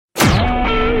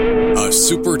A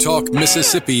Super Talk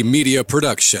Mississippi media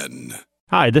production.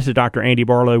 Hi, this is Dr. Andy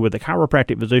Barlow with the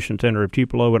Chiropractic Physician Center of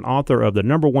Tupelo and author of the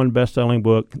 #1 best-selling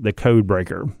book, The Code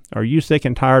Breaker. Are you sick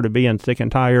and tired of being sick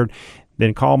and tired?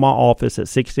 Then call my office at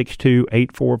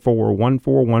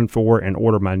 662-844-1414 and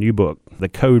order my new book, The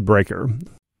Code Breaker.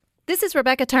 This is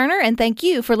Rebecca Turner, and thank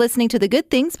you for listening to the Good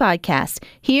Things Podcast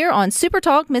here on Super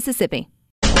Talk Mississippi.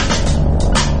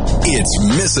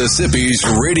 It's Mississippi's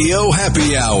Radio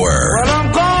Happy Hour. Well,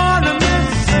 I'm going to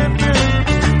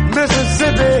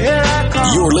Mississippi, here I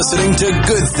come. You're listening to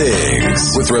Good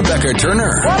Things with Rebecca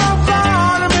Turner. Well, I'm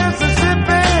going to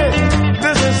Mississippi,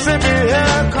 here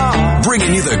I come.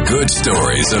 Bringing you the good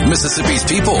stories of Mississippi's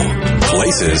people,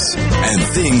 places, and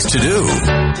things to do.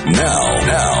 Now,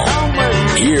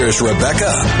 here's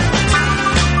Rebecca.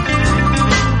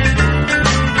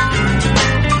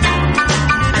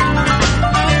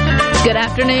 Good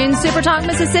afternoon, Super Talk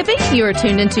Mississippi. You are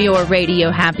tuned into your Radio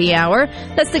Happy Hour.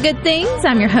 That's the Good Things.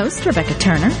 I'm your host, Rebecca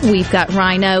Turner. We've got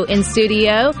Rhino in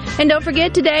studio. And don't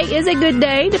forget, today is a good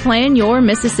day to plan your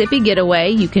Mississippi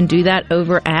getaway. You can do that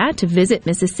over at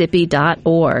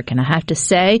visitmississippi.org. And I have to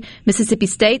say, Mississippi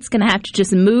State's going to have to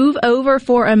just move over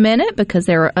for a minute because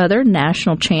there are other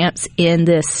national champs in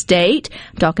this state.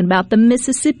 I'm talking about the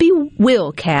Mississippi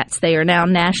Wildcats. They are now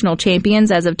national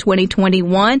champions as of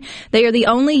 2021. They are the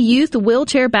only youth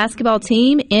wheelchair basketball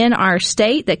team in our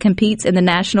state that competes in the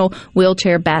National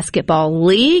Wheelchair Basketball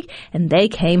League, and they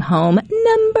came home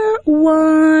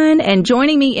 #1. And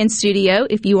joining me in studio,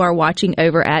 if you are watching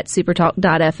over at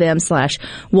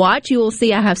supertalk.fm/watch, you will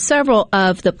see I have several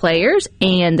of the players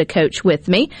and the coach with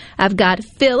me. I've got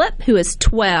Philip, who is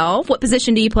 12. What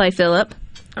position do you play, Philip?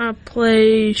 I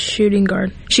play shooting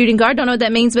guard. Shooting guard, don't know what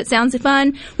that means, but sounds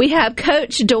fun. We have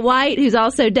Coach Dwight, who's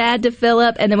also dad to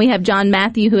Philip, and then we have John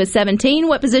Matthew, who is 17.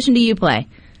 What position do you play?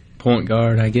 Point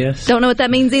guard, I guess. Don't know what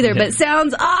that means either, but it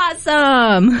sounds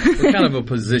awesome. We're kind of a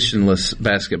positionless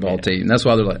basketball team. That's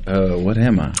why they're like, oh, what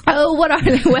am I? Oh, what are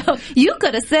they? Well, you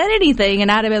could have said anything, and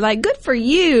I'd have been like, good for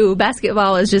you.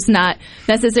 Basketball is just not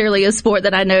necessarily a sport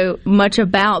that I know much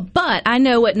about, but I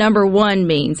know what #1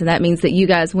 means, and that means that you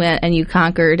guys went and you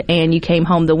conquered and you came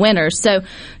home the winners. So,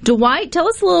 Dwight, tell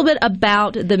us a little bit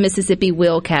about the Mississippi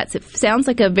Wildcats. It sounds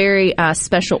like a very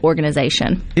special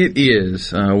organization. It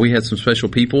is. We had some special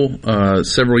people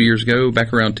several years ago,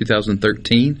 back around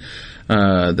 2013.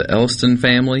 The Elliston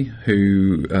family,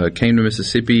 who came to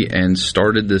Mississippi and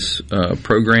started this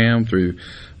program through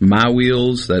My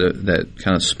Wheels that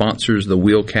kind of sponsors the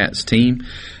Wildcats team.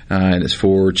 And it's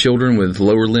for children with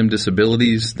lower limb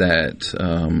disabilities that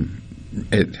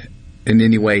it in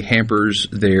any way hampers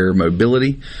their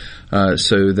mobility.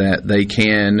 So that they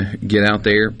can get out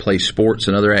there, play sports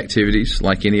and other activities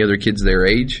like any other kids their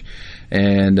age.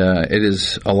 And it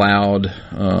has allowed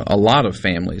a lot of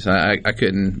families. I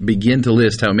couldn't begin to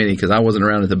list how many because I wasn't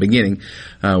around at the beginning.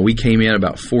 We came in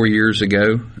about 4 years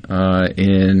ago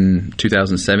in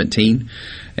 2017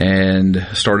 and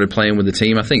started playing with the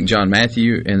team. I think John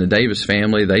Matthew and the Davis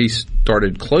family, they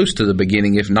started close to the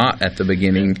beginning, if not at the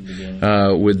beginning,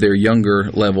 with their younger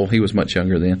level. He was much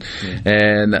younger then.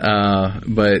 And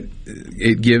but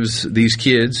it gives these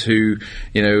kids who,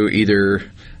 either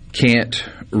can't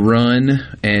run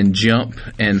and jump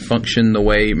and function the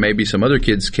way maybe some other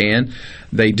kids can.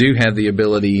 They do have the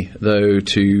ability, though,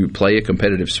 to play a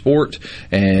competitive sport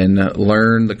and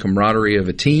learn the camaraderie of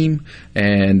a team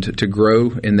and to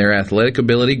grow in their athletic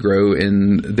ability, grow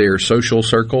in their social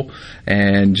circle,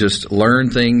 and just learn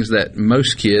things that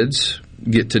most kids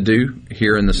get to do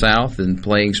here in the South, and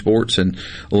playing sports and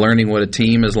learning what a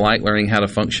team is like, learning how to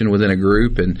function within a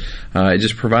group, and it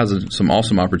just provides some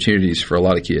awesome opportunities for a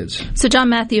lot of kids. So, John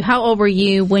Matthew, how old were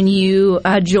you when you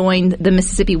joined the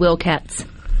Mississippi Wildcats?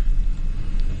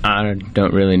 I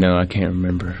don't really know. I can't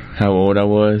remember how old I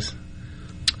was.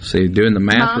 See, doing the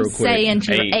math real quick. Saying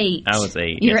you're 8. I was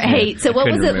 8. You're 8. So what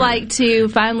was it like to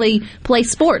finally play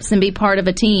sports and be part of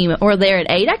a team, or there at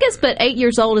 8? I guess, but 8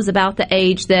 years old is about the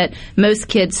age that most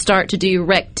kids start to do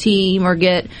rec team or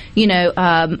get,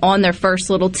 on their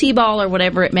first little T-ball or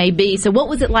whatever it may be. So what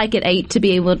was it like at 8 to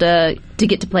be able to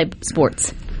get to play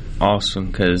sports?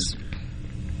 Awesome, because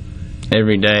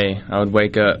every day I would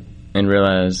wake up and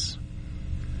realize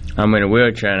I'm in a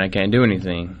wheelchair and I can't do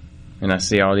anything. And I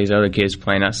see all these other kids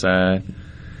playing outside.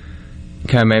 It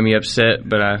kind of made me upset,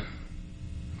 but I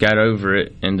got over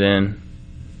it. And then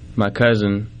my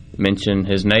cousin mentioned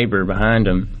his neighbor behind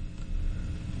him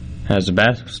has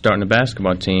starting a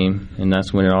basketball team, and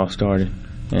that's when it all started.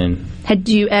 And had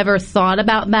you ever thought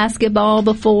about basketball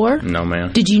before? No,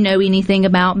 ma'am. Did you know anything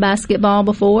about basketball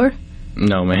before?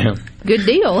 No, ma'am. Good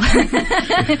deal.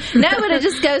 No, but it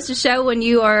just goes to show when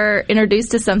you are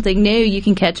introduced to something new, you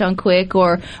can catch on quick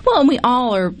and we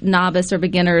all are novice or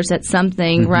beginners at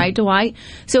something, right, Dwight?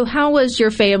 So how was your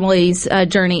family's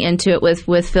journey into it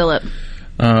with Philip?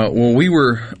 Well, we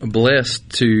were blessed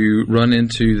to run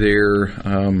into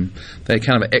that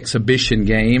kind of an exhibition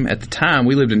game. At the time,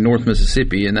 we lived in North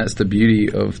Mississippi, and that's the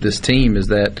beauty of this team is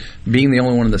that being the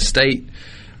only one in the state,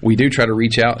 we do try to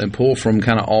reach out and pull from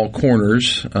kind of all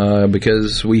corners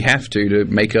because we have to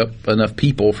make up enough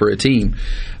people for a team.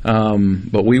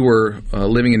 But we were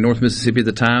living in North Mississippi at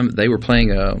the time. They were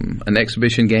playing an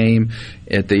exhibition game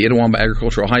at the Itawamba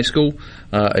Agricultural High School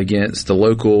against the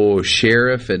local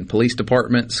sheriff and police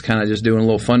departments, kind of just doing a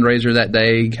little fundraiser that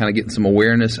day, kind of getting some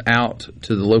awareness out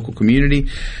to the local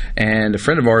community. And a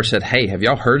friend of ours said, "Hey, have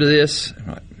y'all heard of this?" I'm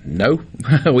like, no,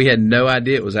 we had no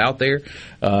idea it was out there.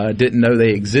 Didn't know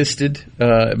they existed.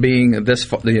 Being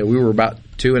this, we were about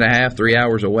 2.5, 3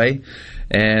 hours away,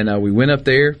 and we went up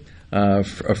there. A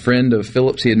friend of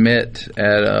Philip's he had met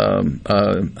at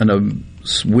a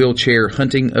wheelchair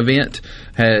hunting event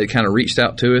had kind of reached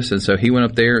out to us, and so he went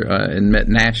up there and met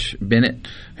Nash Bennett,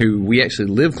 who we actually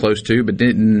lived close to but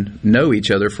didn't know each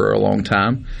other for a long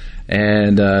time.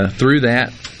 And through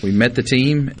that, we met the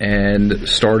team and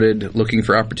started looking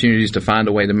for opportunities to find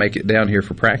a way to make it down here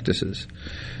for practices.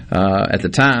 At the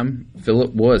time,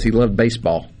 Philip he loved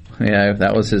baseball.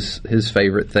 That was his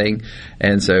favorite thing.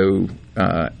 And so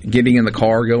getting in the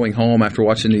car, going home after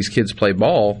watching these kids play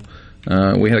ball,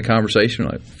 we had a conversation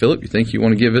like, "Philip, you think you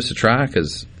want to give this a try?"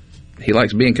 Because he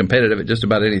likes being competitive at just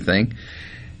about anything.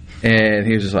 And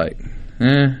he was just like,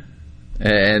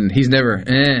 and he's never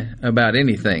about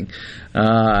anything.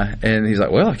 And he's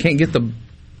like, "Well, I can't get the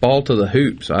ball to the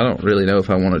hoop, so I don't really know if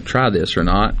I want to try this or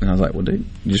not." And I was like, "Well, dude,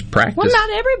 you just practice." Well,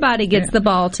 not everybody gets the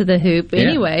ball to the hoop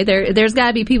anyway. There's got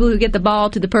to be people who get the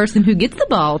ball to the person who gets the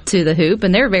ball to the hoop,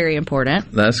 and they're very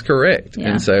important. That's correct.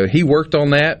 Yeah. And so he worked on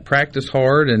that, practiced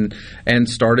hard, and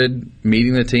started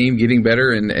meeting the team, getting better,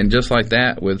 and just like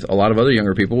that with a lot of other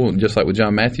younger people, just like with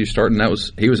John Matthews starting,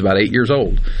 he was about 8 years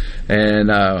old. And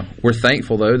we're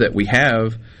thankful, though, that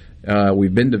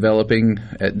we've been developing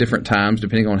at different times,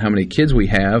 depending on how many kids we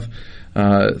have.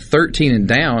 13 and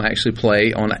down actually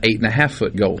play on an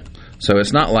 8.5-foot goal. So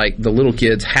it's not like the little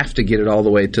kids have to get it all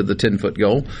the way to the 10-foot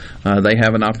goal. They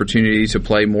have an opportunity to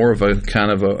play more of a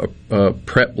kind of a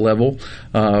prep level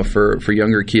for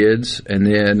younger kids. And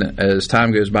then as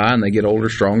time goes by and they get older,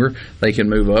 stronger, they can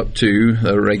move up to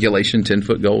a regulation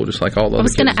 10-foot goal, just like all the other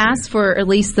kids. I was going to ask for at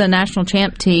least the national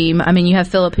champ team. I mean, you have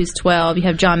Philip, who's 12. You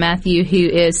have John Matthew, who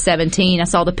is 17. I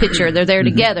saw the picture. They're there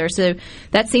together. So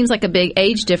that seems like a big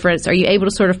age difference. Are you able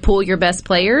to sort of pull your best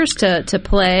players to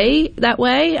play that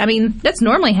way? I mean, that's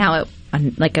normally how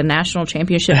like a national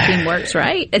championship team works,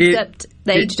 right? Except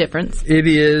the age difference. It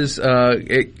is.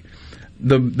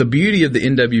 The beauty of the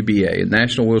NWBA,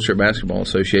 National Wheelchair Basketball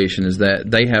Association, is that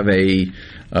they have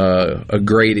a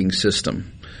grading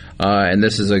system. And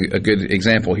this is a good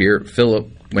example here. Philip,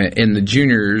 in the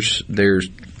juniors, there's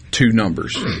two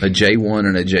numbers, a J1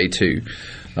 and a J2.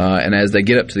 And as they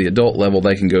get up to the adult level,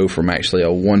 they can go from actually a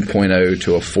 1.0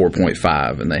 to a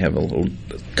 4.5, and they have a little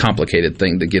complicated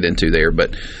thing to get into there.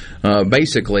 But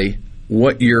basically,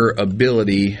 what your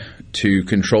ability to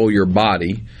control your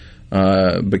body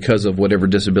because of whatever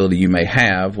disability you may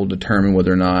have will determine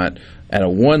whether or not at a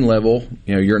 1 level,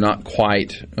 you're not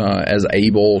quite as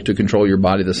able to control your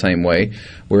body the same way.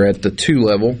 Where at the 2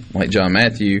 level, like John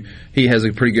Matthew, he has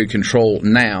a pretty good control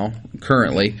now,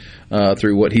 currently,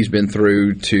 through what he's been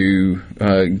through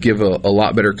to give a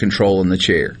lot better control in the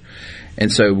chair.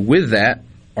 And so with that,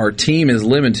 our team is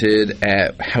limited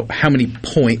at how many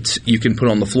points you can put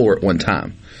on the floor at one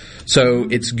time. So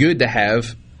it's good to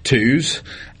have 2s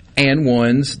and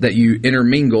 1s that you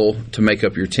intermingle to make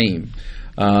up your team.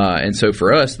 And so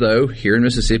for us, though, here in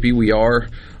Mississippi, we are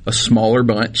a smaller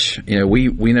bunch. We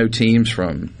know teams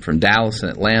from Dallas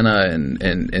and Atlanta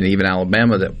and even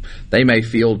Alabama that they may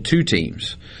field 2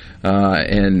 teams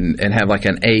and have like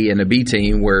an A and a B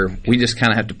team where we just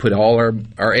kind of have to put all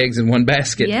our eggs in one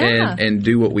basket and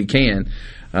do what we can.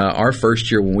 Our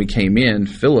first year when we came in,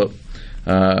 Philip,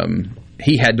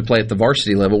 he had to play at the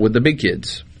varsity level with the big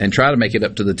kids and try to make it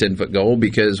up to the 10-foot goal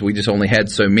because we just only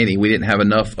had so many. We didn't have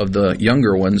enough of the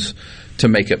younger ones to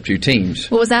make up 2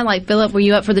 teams. What was that like, Philip? Were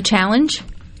you up for the challenge?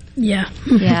 Yeah.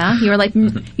 Yeah. You were like,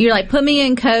 put me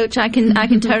in, coach. I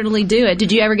can totally do it.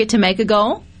 Did you ever get to make a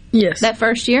goal? Yes. That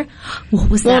first year? What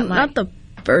was that like? Not the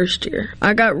first year.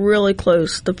 I got really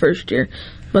close the first year.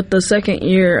 But the second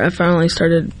year, I finally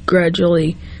started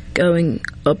gradually going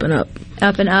up and up.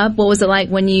 Up and up? What was it like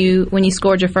when you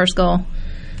scored your first goal?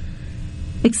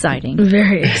 exciting.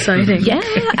 Very exciting. Yeah,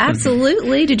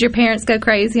 absolutely. Did your parents go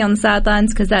crazy on the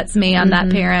sidelines? Because that's me. I'm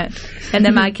that parent. And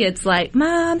then my kid's like,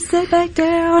 Mom, sit back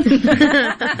down. But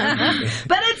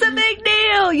it's a big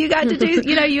deal. You got to do,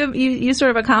 you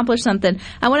sort of accomplished something.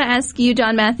 I want to ask you,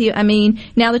 John Matthew, I mean,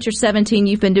 now that you're 17,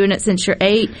 you've been doing it since you're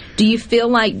 8. Do you feel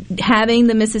like having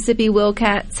the Mississippi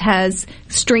Wildcats has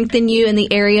strengthened you in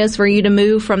the areas for you to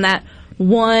move from that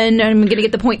 1, I'm going to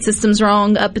get the point systems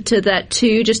wrong, up to that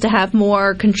 2, just to have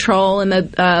more control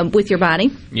with your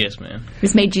body? Yes, ma'am.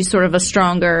 It's made you sort of a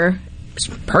stronger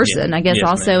person, I guess, yes,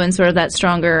 also, ma'am. And sort of that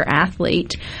stronger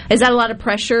athlete. Is that a lot of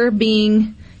pressure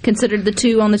being considered the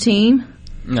 2 on the team?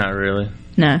 Not really.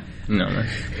 No. No.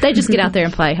 They just get out there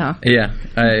and play, huh? Yeah,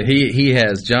 he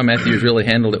has. John Matthews really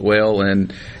handled it well,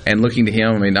 and looking to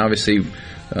him, I mean, obviously,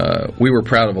 we were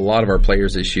proud of a lot of our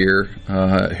players this year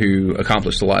who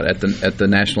accomplished a lot at the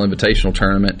National Invitational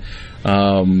Tournament.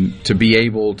 To be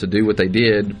able to do what they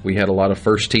did, we had a lot of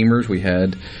first teamers. We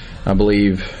had, I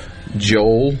believe,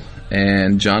 Joel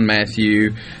and John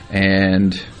Matthew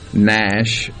and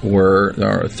Nash were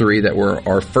our 3 that were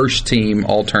our first team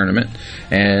all tournament,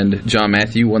 and John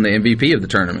Matthew won the MVP of the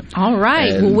tournament. All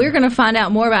right. Well, we're going to find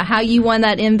out more about how you won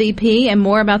that MVP and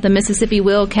more about the Mississippi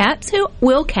Wildcats, who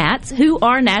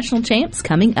are national champs,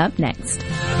 coming up next.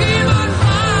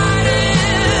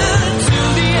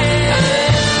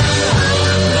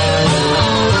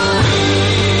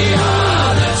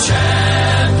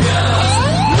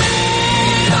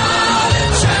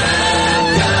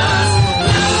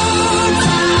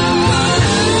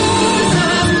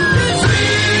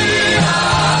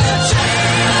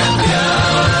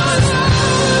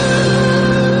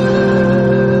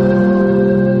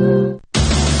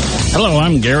 Hello,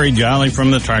 I'm Gary Jolly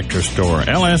from the Tractor Store.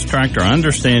 LS Tractor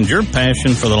understands your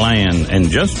passion for the land, and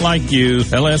just like you,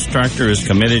 LS Tractor is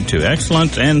committed to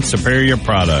excellence and superior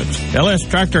products. LS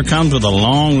Tractor comes with a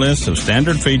long list of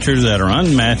standard features that are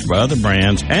unmatched by other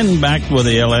brands and backed with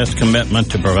the LS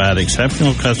commitment to provide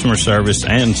exceptional customer service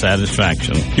and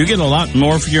satisfaction. You get a lot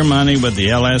more for your money with the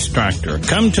LS Tractor.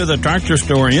 Come to the Tractor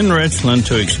Store in Richland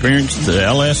to experience the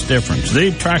LS difference.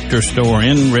 The Tractor Store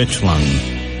in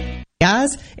Richland.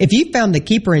 Guys, if you found the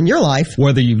keeper in your life,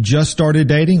 whether you've just started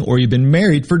dating or you've been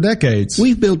married for decades,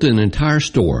 we've built an entire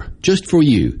store just for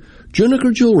you.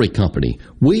 Juniker Jewelry Company.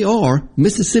 We are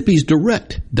Mississippi's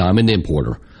direct diamond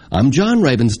importer. I'm John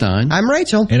Ravenstein. I'm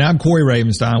Rachel. And I'm Corey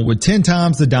Ravenstein with 10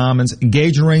 times the diamonds,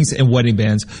 engagement rings, and wedding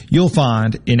bands you'll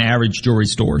find in average jewelry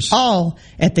stores. All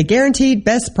at the guaranteed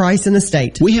best price in the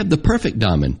state. We have the perfect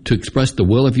diamond to express the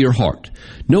will of your heart.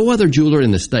 No other jeweler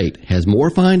in the state has more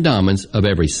fine diamonds of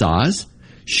every size,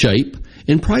 shape,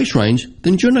 and price range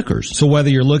than Juniker's. So whether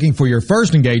you're looking for your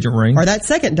first engagement ring or that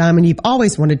second diamond you've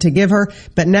always wanted to give her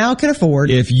but now can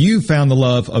afford, if you found the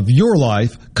love of your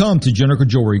life, come to Juniker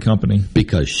Jewelry Company.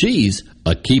 Because she's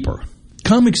a keeper.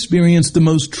 Come experience the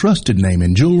most trusted name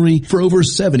in jewelry for over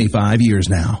 75 years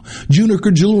now.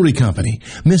 Juniker Jewelry Company,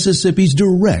 Mississippi's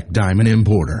direct diamond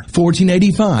importer.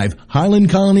 1485 Highland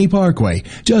Colony Parkway,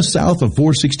 just south of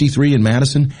 463 in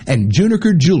Madison, and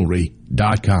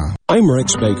JunikerJewelry.com. I'm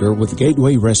Rex Baker with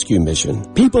Gateway Rescue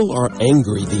Mission. People are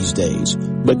angry these days,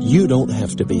 but you don't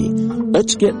have to be.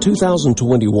 Let's get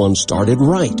 2021 started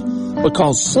right,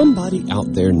 because somebody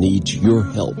out there needs your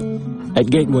help. At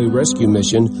Gateway Rescue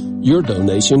Mission, your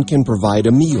donation can provide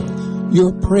a meal.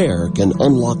 Your prayer can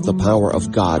unlock the power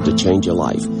of God to change a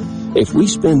life. If we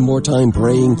spend more time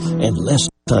praying and less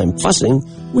time fussing,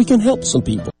 we can help some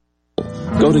people.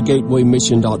 Go to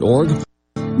gatewaymission.org.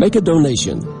 Make a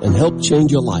donation and help change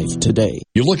your life today.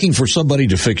 You're looking for somebody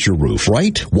to fix your roof,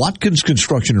 right? Watkins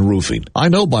Construction and Roofing. I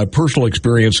know by personal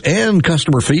experience and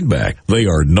customer feedback, they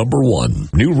are number one.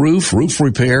 New roof, roof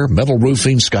repair, metal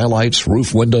roofing, skylights,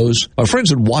 roof windows. Our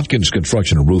friends at Watkins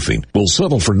Construction and Roofing will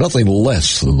settle for nothing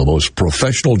less than the most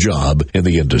professional job in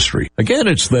the industry. Again,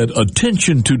 it's that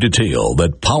attention to detail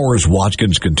that powers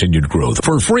Watkins' continued growth.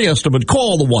 For a free estimate,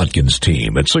 call the Watkins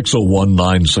team at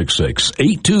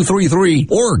 601-966-8233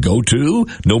 or go to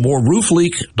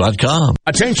nomoreroofleak.com.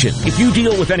 Attention! If you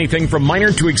deal with anything from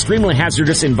minor to extremely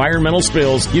hazardous environmental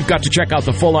spills, you've got to check out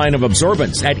the full line of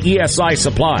absorbents at ESI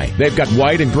Supply. They've got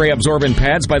white and gray absorbent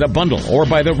pads by the bundle or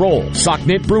by the roll, sock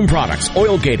knit broom products,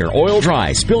 Oil Gator, Oil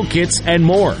Dry, spill kits, and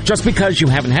more. Just because you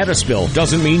haven't had a spill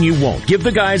doesn't mean you won't. Give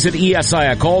the guys at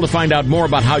ESI a call to find out more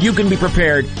about how you can be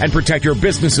prepared and protect your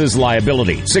business's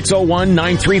liability.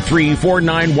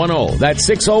 601-933-4910. That's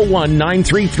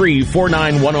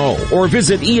 601-933-4910. Or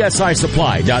visit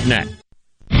esisupply.net.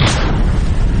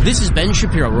 This is Ben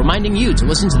Shapiro reminding you to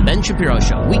listen to The Ben Shapiro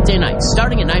Show weekday nights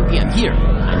starting at 9 p.m. here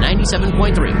on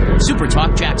 97.3 Super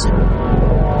Talk Jackson.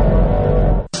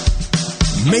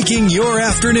 making your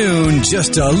afternoon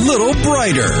just a little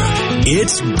brighter.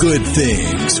 It's Good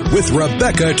Things with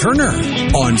Rebecca Turner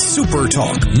on Super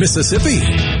Talk,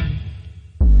 Mississippi.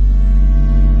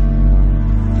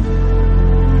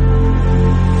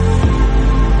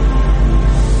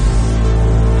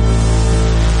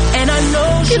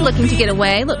 If you're looking to get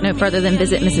away, look no further than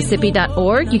visit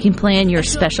Mississippi.org. You can plan your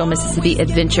special Mississippi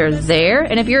adventure there.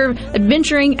 And if you're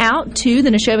adventuring out to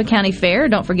the Neshoba County Fair,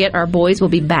 don't forget our boys will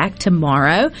be back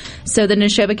tomorrow. So the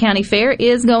Neshoba County Fair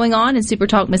is going on, and Super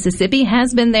Talk Mississippi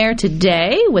has been there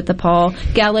today with the Paul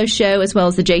Gallo Show as well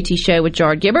as the JT Show with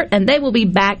Gerard Gibbert, and they will be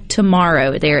back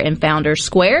tomorrow there in Founders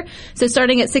Square. So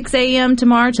starting at 6 a.m.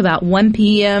 tomorrow to about 1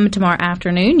 p.m. tomorrow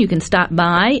afternoon, you can stop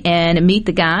by and meet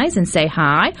the guys and say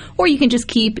hi, or you can just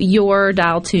keep your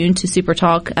dial tuned to Super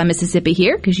Talk Mississippi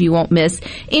here because you won't miss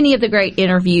any of the great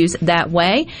interviews that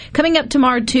way. Coming up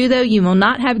tomorrow, too, though, you will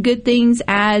not have Good Things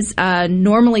as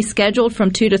normally scheduled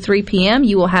from 2 to 3 p.m.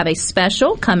 You will have a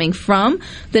special coming from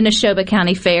the Neshoba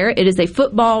County Fair. It is a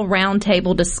football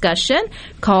roundtable discussion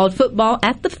called Football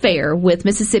at the Fair with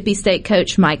Mississippi State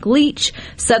coach Mike Leach,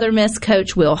 Southern Miss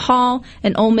coach Will Hall,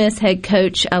 and Ole Miss head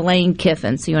coach Elaine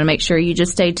Kiffin. So you want to make sure you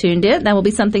just stay tuned in. That will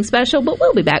be something special, but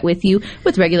we'll be back with you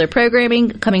with regular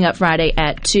programming coming up Friday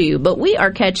at 2. But we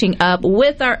are catching up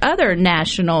with our other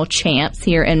national champs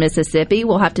here in Mississippi.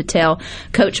 We'll have to tell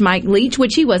Coach Mike Leach,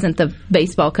 which he wasn't the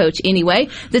baseball coach anyway,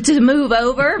 to move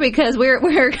over because we're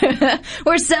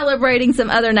we're celebrating some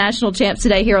other national champs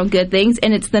today here on Good Things,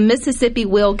 and it's the Mississippi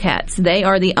Wildcats. They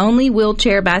are the only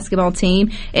wheelchair basketball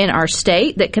team in our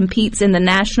state that competes in the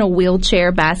National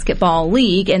Wheelchair Basketball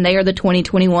League, and they are the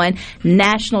 2021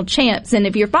 national champs. And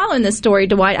if you're following this story,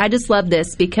 Dwight, I just love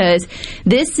this because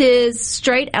this is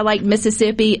straight like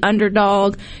Mississippi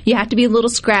underdog. You have to be a little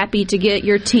scrappy to get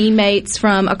your teammates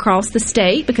from across the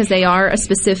state because they are a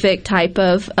specific type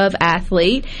of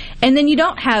athlete. And then you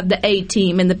don't have the A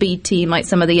team and the B team like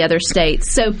some of the other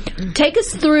states. So take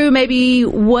us through maybe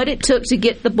what it took to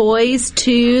get the boys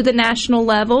to the national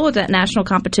level, that national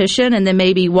competition, and then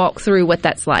maybe walk through what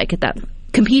that's like at that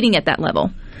competing at that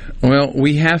level. Well,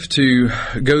 we have to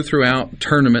go throughout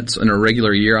tournaments in a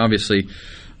regular year. Obviously,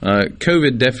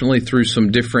 COVID definitely threw some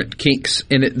different kinks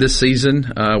in it this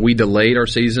season. We delayed our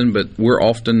season, but we're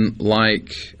often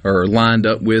lined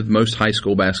up with most high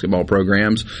school basketball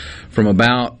programs from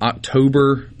about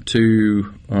October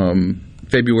to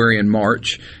February and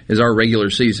March is our regular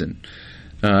season.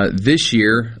 This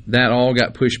year, that all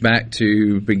got pushed back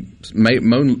to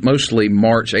mostly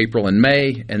March, April, and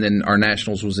May, and then our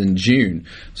nationals was in June.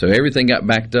 So everything got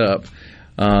backed up.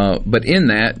 But in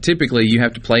that, typically you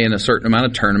have to play in a certain amount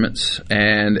of tournaments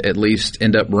and at least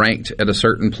end up ranked at a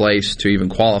certain place to even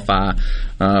qualify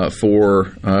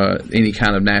for any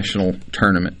kind of national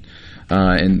tournament.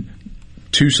 And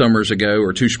 2 springs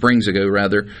ago,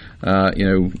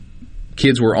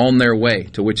 kids were on their way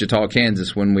to Wichita,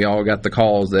 Kansas when we all got the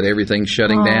calls that everything's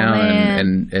shutting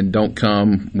down and don't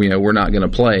come, we're not going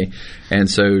to play. And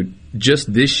so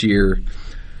just this year,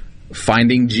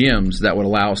 finding gyms that would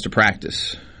allow us to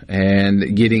practice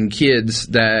and getting kids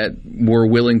that were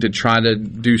willing to try to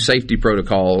do safety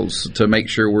protocols to make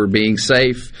sure we're being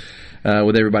safe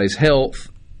with everybody's health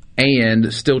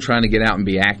and still trying to get out and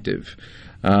be active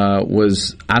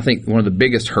was, I think, one of the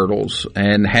biggest hurdles,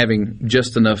 and having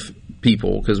just enough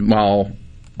people, because while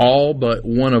all but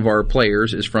one of our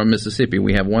players is from Mississippi,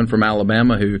 we have one from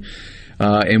Alabama who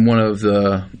in one of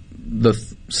the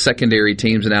secondary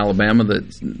teams in Alabama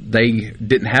that they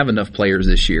didn't have enough players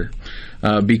this year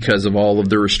because of all of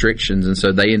the restrictions, and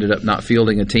so they ended up not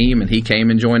fielding a team, and he came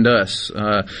and joined us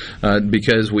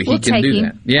because he can do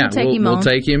that. Yeah, we'll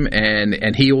take him,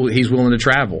 and he's willing to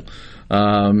travel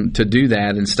to do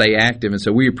that and stay active. And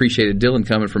so we appreciated Dylan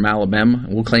coming from Alabama.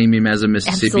 We'll claim him as a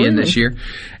Mississippian this year,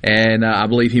 and I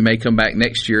believe he may come back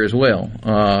next year as well.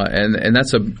 And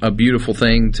that's a beautiful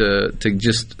thing to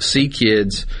just see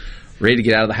kids ready to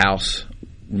get out of the house,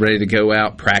 ready to go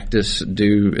out, practice,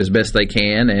 do as best they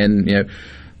can, and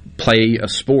play a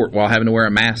sport while having to wear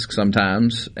a mask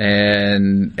sometimes,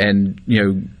 and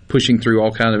pushing through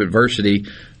all kind of adversity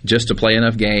just to play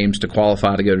enough games to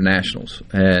qualify to go to nationals.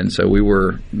 And so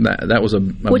that was a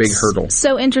big hurdle.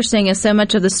 So interesting is so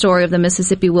much of the story of the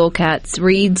Mississippi Wildcats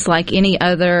reads like any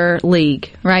other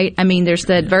league, right? I mean, there's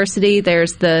the adversity,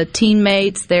 there's the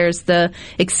teammates, there's the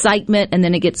excitement, and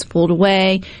then it gets pulled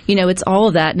away. It's all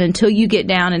of that. And until you get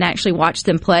down and actually watch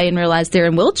them play and realize they're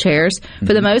in wheelchairs,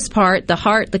 for the most part, the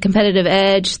heart, the competitive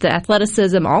edge, the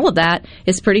athleticism, all of that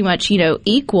is pretty much,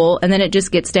 equal. And then it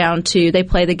just gets down to they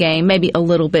play the game maybe a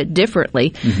little bit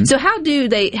differently. Mm-hmm. So how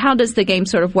does the game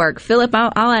sort of work? Philip,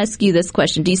 I'll ask you this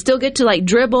question. Do you still get to like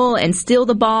dribble and steal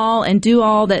the ball and do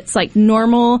all that's like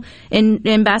normal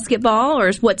in basketball, or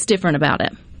is what's different about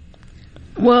it?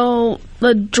 Well,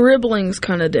 the dribbling's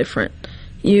kind of different.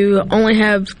 You only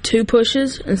have 2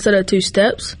 pushes instead of 2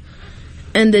 steps,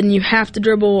 and then you have to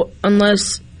dribble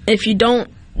if you don't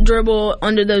dribble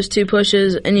under those 2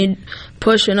 pushes and you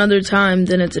push another time,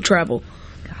 then it's a travel.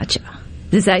 Gotcha.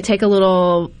 Does that take a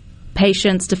little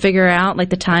patience to figure out, like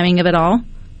the timing of it all?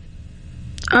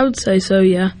 I would say so,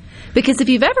 yeah. Because if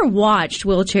you've ever watched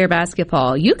wheelchair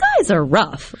basketball, you guys are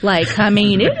rough. Like, I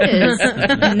mean, it is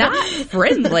not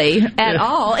friendly at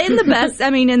all in the best,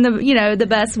 the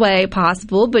best way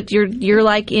possible. But you're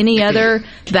like any other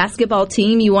basketball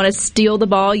team. You want to steal the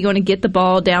ball. You want to get the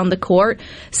ball down the court.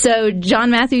 So, John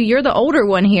Matthew, you're the older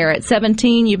one here. At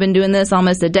 17, you've been doing this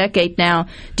almost a decade now.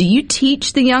 Do you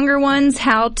teach the younger ones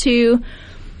how to,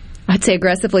 I'd say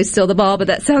aggressively steal the ball, but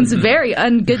that sounds very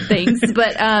ungood things.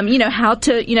 But, how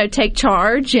to, take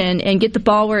charge and get the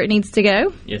ball where it needs to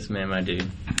go? Yes, ma'am, I do.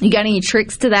 You got any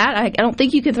tricks to that? I don't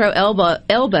think you can throw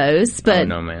elbows, but... Oh,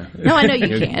 no, ma'am. No, I know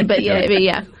you can, but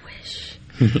yeah.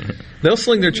 They'll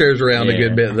sling their chairs around a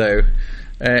good bit, though.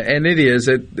 And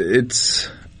it's,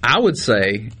 I would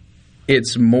say,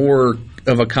 it's more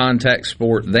of a contact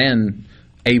sport than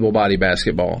able-bodied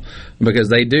basketball, because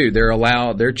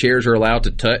their chairs are allowed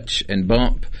to touch and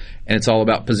bump, and it's all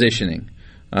about positioning.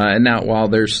 And now, while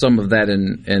there's some of that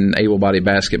in able-bodied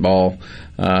basketball,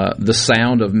 the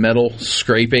sound of metal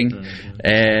scraping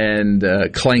and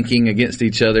clanking against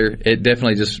each other, it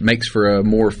definitely just makes for a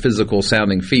more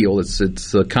physical-sounding feel.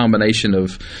 It's a combination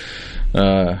of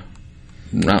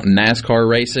NASCAR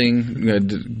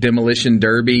racing, demolition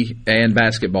derby, and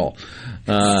basketball.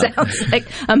 Sounds like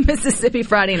a Mississippi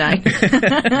Friday night.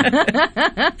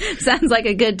 Sounds like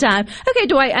a good time. Okay,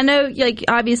 Dwight, I know,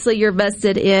 obviously you're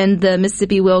vested in the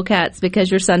Mississippi Wildcats because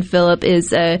your son Philip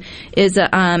is a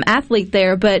athlete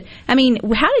there. But I mean,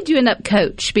 how did you end up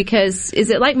coach? Because is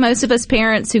it like most of us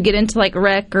parents who get into like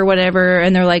rec or whatever,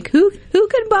 and they're like, who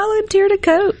can volunteer to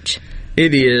coach?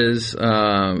 It is.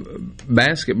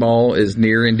 Basketball is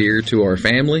near and dear to our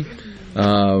family.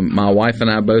 My wife and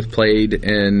I both played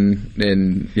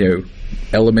in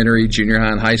elementary, junior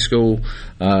high, and high school.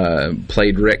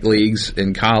 Played rec leagues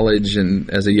in college and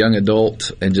as a young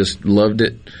adult, and just loved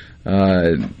it.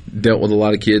 Dealt with a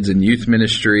lot of kids in youth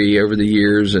ministry over the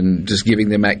years, and just giving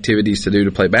them activities to do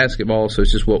to play basketball. So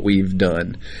it's just what we've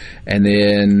done. And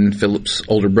then Philip's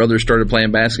older brother started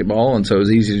playing basketball, and so it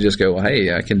was easy to just go, well,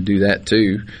 hey, I can do that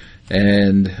too.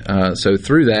 And so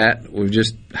through that, we've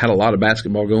just had a lot of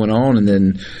basketball going on. And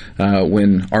then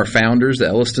when our founders, the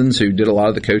Ellistons, who did a lot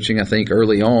of the coaching, I think,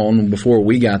 early on, before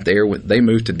we got there, they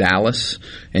moved to Dallas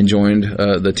and joined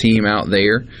the team out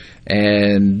there.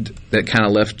 And that kind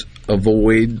of left a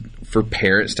void for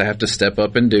parents to have to step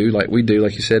up and do, like we do,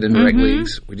 like you said, in rec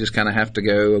leagues. We just kind of have to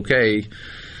go, okay,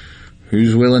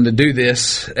 who's willing to do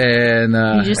this? And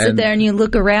you just sit there and you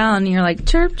look around and you're like,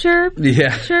 chirp, chirp,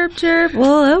 chirp, chirp.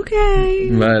 Well, okay.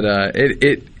 But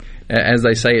it as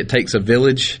they say, it takes a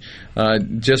village.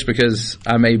 Just because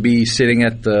I may be sitting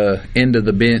at the end of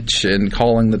the bench and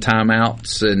calling the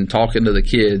timeouts and talking to the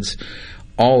kids,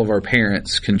 all of our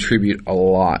parents contribute a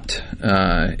lot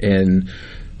in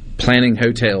planning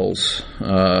hotels,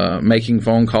 making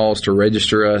phone calls to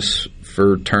register us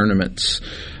for tournaments,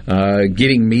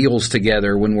 getting meals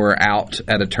together when we're out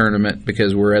at a tournament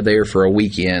because we're there for a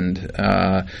weekend,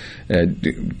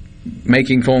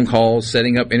 making phone calls,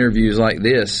 setting up interviews like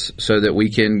this so that we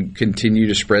can continue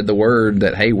to spread the word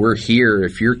that, hey, we're here.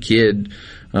 If your kid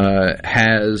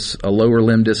has a lower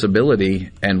limb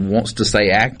disability and wants to stay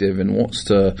active and wants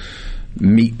to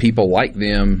meet people like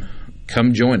them,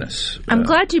 come join us. I'm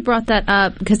glad you brought that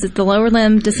up, because the lower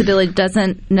limb disability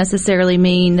doesn't necessarily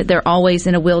mean that they're always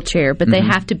in a wheelchair, but they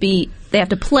have to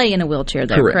play in a wheelchair,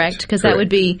 though, correct? Because that would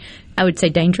be, I would say,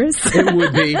 dangerous. It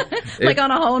would be. Like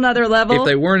on a whole nother level. If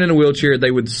they weren't in a wheelchair,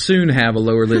 they would soon have a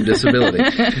lower limb disability.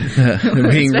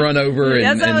 Being run over and,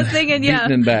 that's what I was thinking,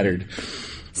 beaten and battered.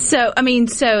 So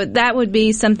that would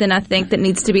be something I think that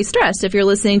needs to be stressed. If you're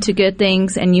listening to Good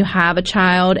Things and you have a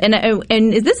child, and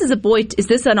is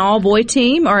this an all boy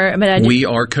team, or we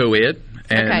are co-ed,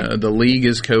 and the league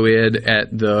is co-ed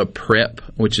at the prep,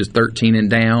 which is 13 and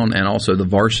down, and also the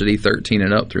varsity 13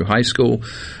 and up through high school.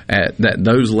 At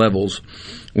those levels,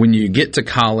 when you get to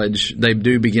college, they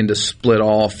do begin to split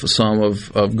off some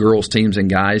of girls' teams and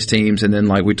guys' teams. And then,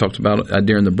 like we talked about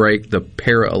during the break, the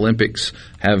Paralympics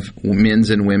have men's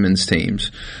and women's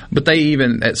teams. But they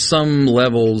even, at some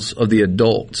levels of the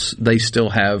adults, they still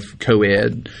have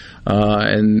co-ed.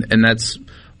 And that's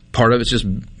part of it's just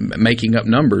making up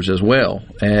numbers as well,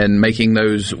 and making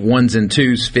those ones and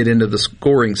twos fit into the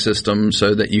scoring system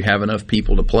so that you have enough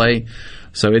people to play.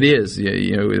 So it is,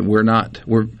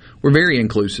 we're very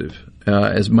inclusive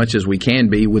as much as we can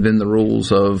be within the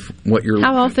rules of what you're.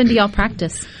 How often do y'all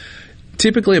practice?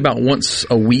 Typically about once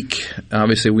a week.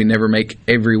 Obviously, we never make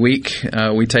every week.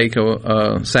 We take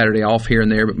a Saturday off here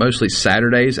and there, but mostly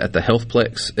Saturdays at the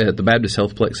Healthplex, at the Baptist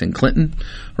Healthplex in Clinton,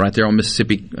 right there on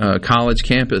Mississippi College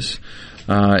campus,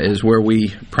 is where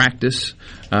we practice.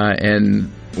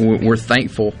 And we're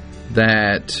thankful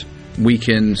that we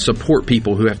can support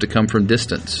people who have to come from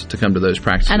distance to come to those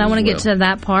practices. And I want to get to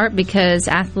that part because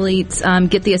athletes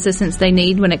get the assistance they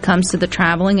need when it comes to the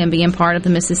traveling and being part of the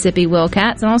Mississippi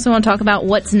Wildcats. And I also want to talk about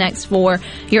what's next for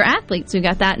your athletes. We've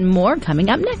got that and more coming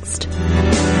up next.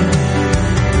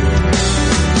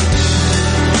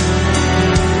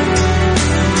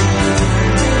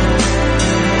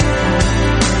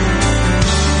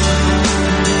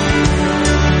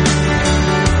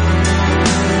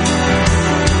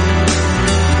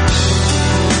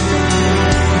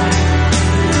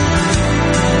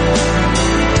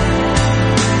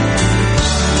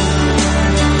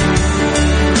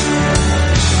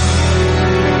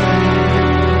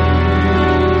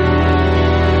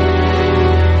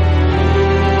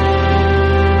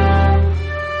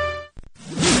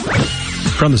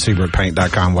 From the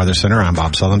SeabrookPaint.com Weather Center, I'm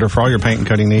Bob Sullender. For all your paint and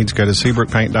coating needs, go to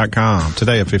SeabrookPaint.com.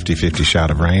 Today, a 50-50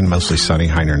 shot of rain, mostly sunny,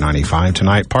 high near 95.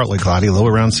 Tonight, partly cloudy, low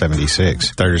around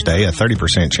 76. Thursday, a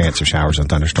 30% chance of showers and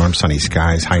thunderstorms, sunny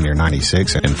skies, high near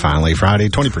 96. And finally, Friday,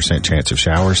 20% chance of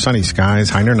showers, sunny skies,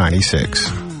 high near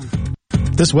 96.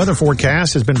 This weather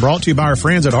forecast has been brought to you by our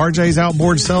friends at RJ's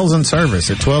Outboard Sales and Service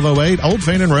at 1208 Old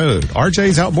Fannin Road.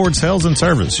 RJ's Outboard Sales and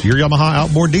Service, your Yamaha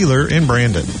outboard dealer in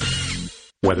Brandon.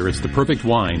 Whether it's the perfect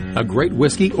wine, a great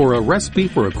whiskey, or a recipe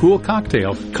for a cool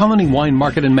cocktail, Colony Wine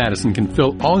Market in Madison can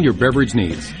fill all your beverage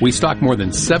needs. We stock more than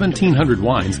 1,700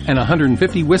 wines and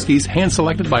 150 whiskeys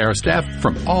hand-selected by our staff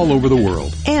from all over the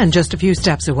world. And just a few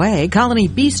steps away, Colony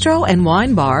Bistro and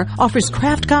Wine Bar offers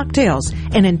craft cocktails,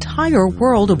 an entire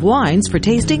world of wines for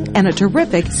tasting, and a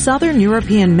terrific Southern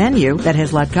European menu that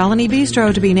has led Colony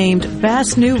Bistro to be named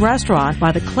Best New Restaurant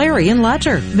by the Clarion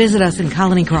Ledger. Visit us in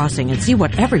Colony Crossing and see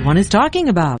what everyone is talking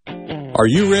about. Are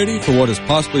you ready for what is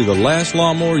possibly the last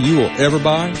lawnmower you will ever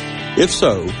buy? If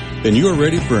so, then you are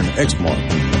ready for an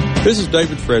Exmark. This is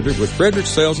David Frederick with Frederick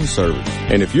Sales and Service.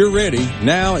 And if you're ready,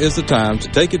 now is the time to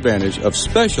take advantage of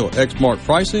special Exmark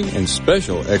pricing and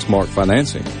special Exmark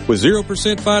financing. With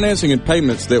 0% financing and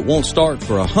payments that won't start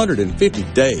for 150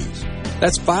 days.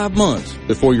 That's 5 months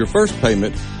before your first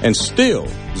payment and still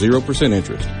 0%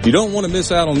 interest. You don't want to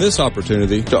miss out on this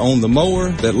opportunity to own the mower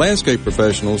that landscape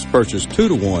professionals purchase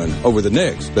 2-to-1 over the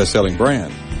next best-selling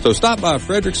brand. So stop by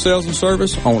Frederick Sales and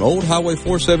Service on Old Highway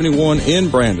 471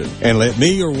 in Brandon and let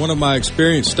me or one of my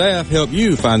experienced staff help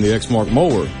you find the Exmark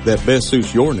mower that best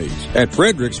suits your needs. At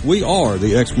Fredericks, we are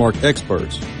the Exmark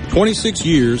experts. 26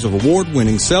 years of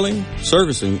award-winning selling,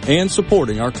 servicing, and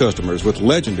supporting our customers with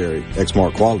legendary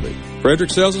Exmark quality.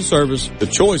 Frederick Sales and Service, the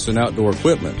choice in outdoor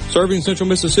equipment, serving Central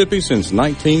Mississippi since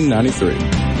 1993.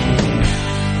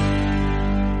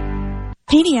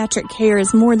 Pediatric care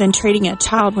is more than treating a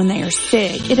child when they are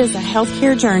sick. It is a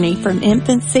healthcare journey from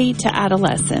infancy to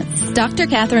adolescence. Dr.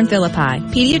 Catherine Philippi,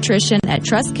 pediatrician at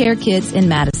Trust Care Kids in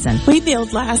Madison. We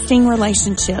build lasting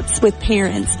relationships with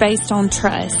parents based on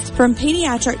trust. From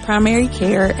pediatric primary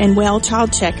care and well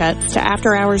child checkups to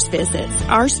after-hours visits,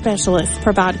 our specialists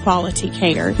provide quality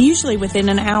care, usually within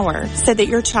an hour, so that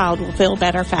your child will feel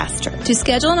better faster. To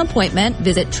schedule an appointment,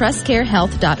 visit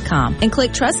TrustCareHealth.com and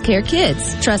click Trust Care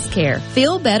Kids. Trust Care. Feel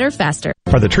better faster.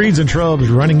 Are the trees and shrubs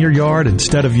running your yard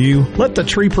instead of you? Let the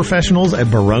tree professionals at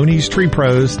Baroni's Tree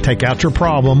Pros take out your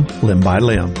problem limb by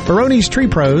limb. Baroni's Tree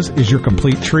Pros is your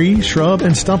complete tree, shrub,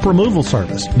 and stump removal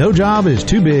service. No job is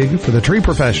too big for the tree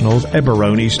professionals at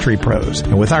Baroni's Tree Pros.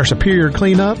 And with our superior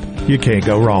cleanup, you can't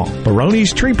go wrong.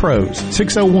 Baroni's Tree Pros,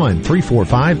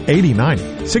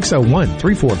 601-345-8090.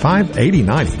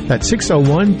 601-345-8090. That's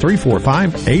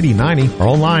 601-345-8090. Or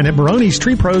online at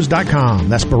baronestreepros.com.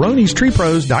 That's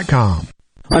baronestreepros.com.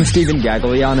 I'm Stephen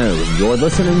Gagliano, and you're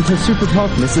listening to Super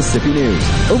Talk Mississippi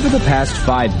News. Over the past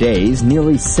 5 days,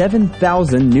 nearly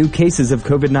 7,000 new cases of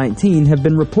COVID-19 have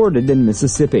been reported in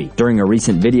Mississippi. During a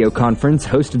recent video conference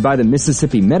hosted by the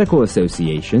Mississippi Medical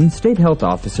Association, State Health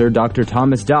Officer Dr.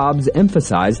 Thomas Dobbs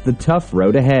emphasized the tough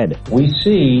road ahead. We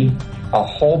see a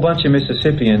whole bunch of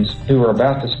Mississippians who are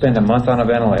about to spend a month on a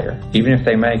ventilator, even if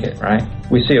they make it, right?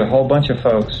 we see a whole bunch of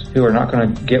folks who are not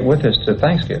going to get with us to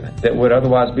Thanksgiving that would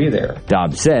otherwise be there.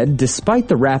 Dobbs said despite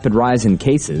the rapid rise in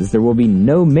cases, there will be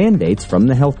no mandates from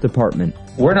the health department.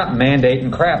 We're not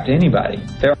mandating crap to anybody.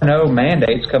 There are no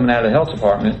mandates coming out of the health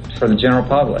department for the general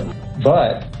public.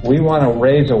 But we want to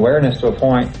raise awareness to a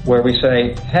point where we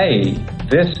say, hey,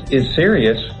 this is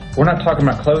serious. We're not talking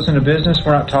about closing a business.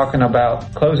 We're not talking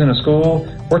about closing a school.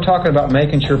 We're talking about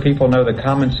making sure people know the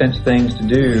common sense things to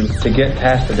do to get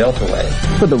past the Delta wave.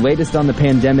 For the latest on the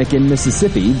pandemic in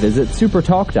Mississippi, visit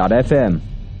supertalk.fm.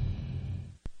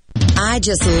 I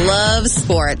just love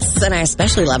sports, and I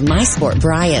especially love my sport,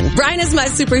 Brian. Brian is my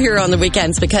superhero on the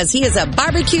weekends because he is a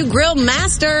barbecue grill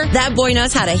master. That boy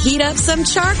knows how to heat up some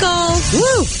charcoal.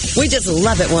 Woo! We just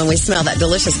love it when we smell that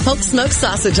delicious Polk smoked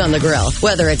sausage on the grill.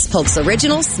 Whether it's Polk's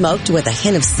Original, smoked with a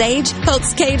hint of sage,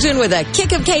 Polk's Cajun with a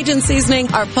kick of Cajun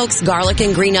seasoning, or Polk's Garlic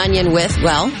and Green Onion with,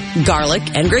 well,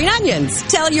 garlic and green onions.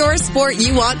 Tell your sport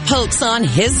you want Polk's on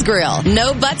his grill.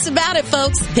 No buts about it,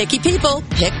 folks. Picky people,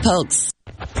 pick Polk's.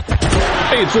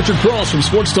 Hey, it's Richard Cross from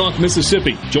Sports Talk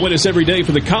Mississippi. Join us every day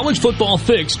for the College Football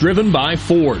Fix driven by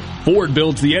Ford. Ford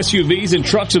builds the SUVs and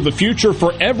trucks of the future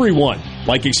for everyone,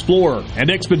 like Explorer and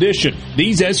Expedition.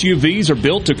 These SUVs are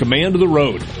built to command the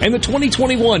road. And the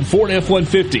 2021 Ford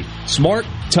F-150, smart,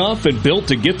 tough, and built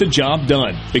to get the job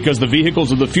done. Because the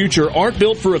vehicles of the future aren't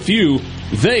built for a few,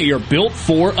 they are built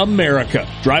for America.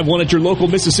 Drive one at your local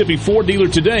Mississippi Ford dealer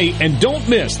today, and don't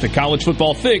miss the College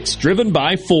Football Fix driven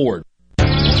by Ford.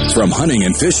 From hunting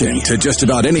and fishing to just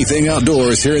about anything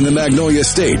outdoors here in the Magnolia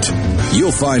State,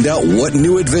 you'll find out what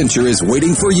new adventure is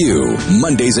waiting for you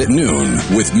Mondays at noon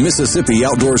with Mississippi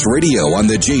Outdoors Radio on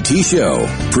the JT Show.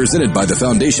 Presented by the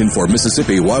Foundation for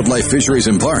Mississippi Wildlife Fisheries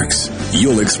and Parks.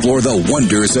 You'll explore the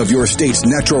wonders of your state's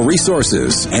natural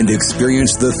resources and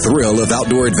experience the thrill of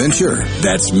outdoor adventure.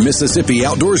 That's Mississippi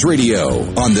Outdoors Radio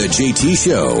on the JT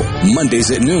Show.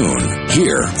 Mondays at noon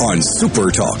here on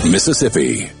Super Talk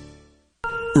Mississippi.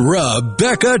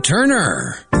 Rebecca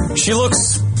Turner. She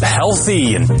looks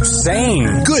healthy and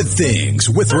sane. Good Things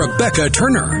with Rebecca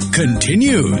Turner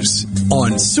continues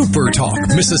on Super Talk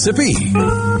Mississippi.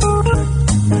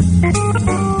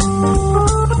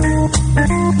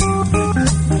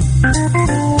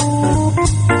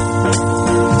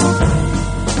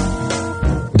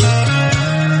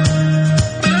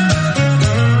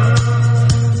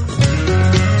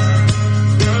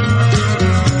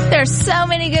 There's so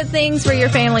many good things for your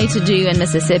family to do in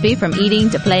Mississippi, from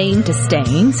eating to playing to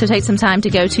staying. So take some time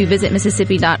to go to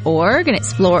visitmississippi.org and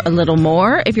explore a little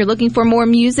more. If you're looking for more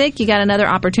music, you got another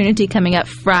opportunity coming up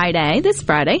this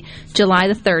Friday, July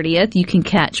the 30th. You can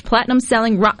catch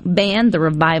platinum-selling rock band The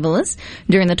Revivalists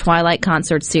during the Twilight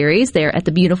Concert Series. They're at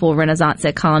the beautiful Renaissance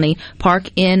at Colony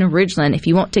Park in Ridgeland. If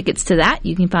you want tickets to that,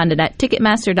 you can find it at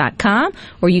Ticketmaster.com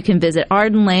or you can visit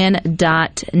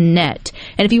ardenland.net.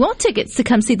 And if you want tickets to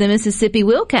come see the Mississippi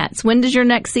Wildcats, when does your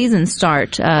next season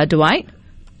start, Dwight?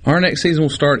 Our next season will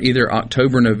start either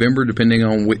October or November, depending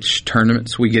on which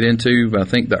tournaments we get into. But I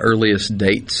think the earliest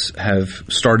dates have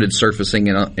started surfacing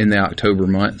in the October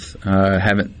month.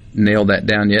 Haven't nailed that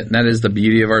down yet. And that is the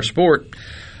beauty of our sport.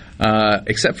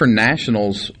 Except for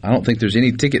nationals, I don't think there's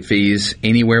any ticket fees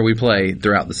anywhere we play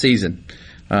throughout the season.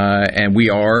 And we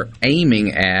are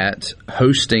aiming at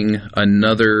hosting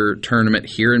another tournament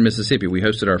here in Mississippi. We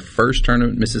hosted our first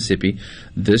tournament in Mississippi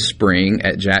this spring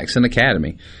at Jackson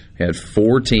Academy. We had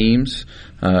 4 teams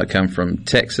come from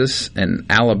Texas and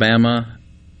Alabama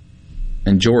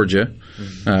and Georgia,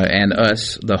 and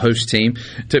us, the host team.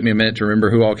 It took me a minute to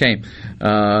remember who all came.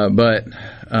 But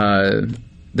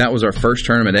that was our first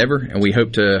tournament ever, and we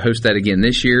hope to host that again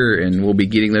this year, and we'll be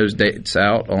getting those dates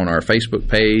out on our Facebook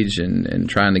page and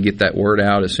trying to get that word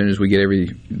out as soon as we get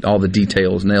all the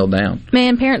details nailed down.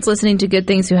 Man, parents listening to Good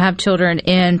Things who have children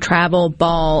in travel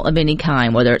ball of any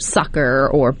kind, whether it's soccer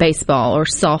or baseball or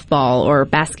softball or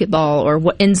basketball or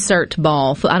insert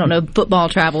ball, I don't know, football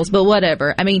travels, but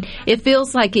whatever. I mean, it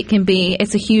feels like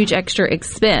it's a huge extra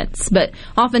expense, but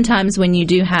oftentimes when you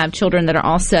do have children that are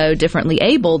also differently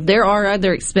abled, there are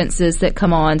other expenses that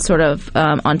come on sort of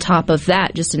on top of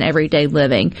that, just in everyday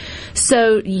living.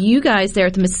 So you guys there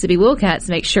at the Mississippi Wildcats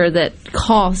make sure that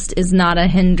cost is not a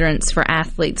hindrance for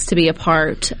athletes to be a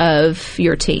part of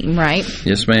your team, right?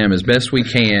 Yes, ma'am, as best we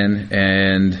can.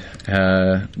 And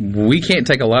we can't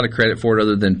take a lot of credit for it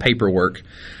other than paperwork.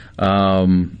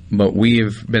 But we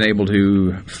have been able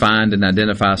to find and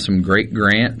identify some great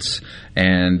grants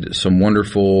and some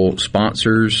wonderful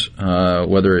sponsors,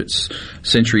 whether it's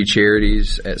Century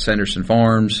Charities at Sanderson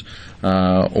Farms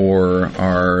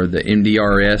or the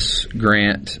MDRS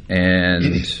grant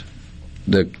and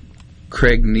the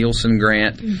Craig Nielsen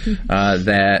grant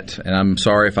that, and I'm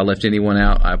sorry if I left anyone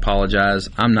out, I apologize.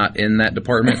 I'm not in that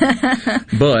department.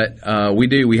 But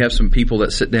we have some people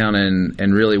that sit down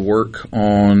and really work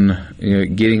on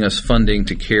getting us funding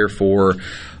to care for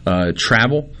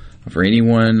travel for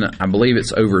anyone. I believe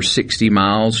it's over 60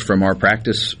 miles from our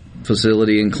practice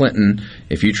facility in Clinton.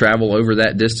 If you travel over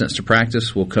that distance to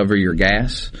practice, we'll cover your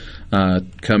gas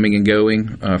coming and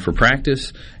going for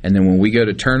practice. And then when we go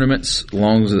to tournaments, as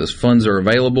long as those funds are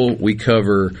available, we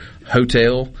cover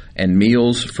hotel and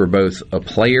meals for both a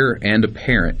player and a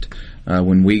parent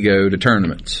when we go to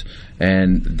tournaments.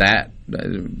 And that,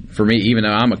 for me, even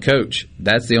though I'm a coach,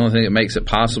 that's the only thing that makes it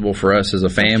possible for us as a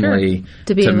family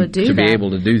to be able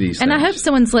to do these things. And I hope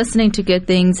someone's listening to Good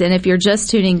Things. And if you're just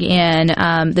tuning in,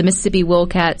 the Mississippi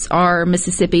Wildcats are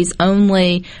Mississippi's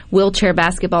only wheelchair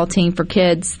basketball team for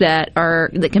kids that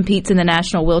competes in the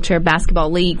National Wheelchair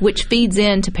Basketball League, which feeds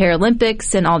into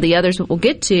Paralympics and all the others that we'll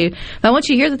get to. But I want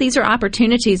you to hear that these are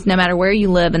opportunities no matter where you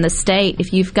live in the state.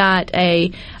 If you've got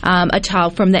a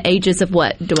child from the ages of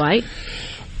what, Dwight?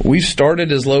 We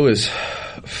started as low as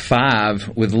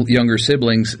 5 with younger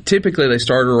siblings. Typically, they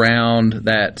start around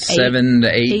that 7 to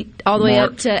 8 all the way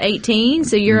mark. up to 18.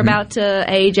 So you're about to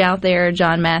age out there,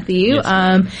 John Matthew.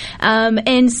 Yes,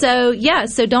 and so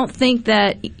don't think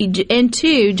that. And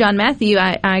two, John Matthew,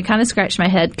 I kind of scratched my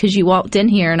head because you walked in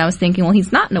here and I was thinking, well,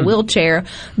 he's not in a wheelchair,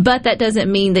 but that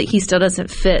doesn't mean that he still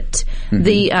doesn't fit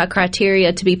the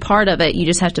criteria to be part of it. You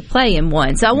just have to play in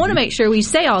one. So I want to make sure we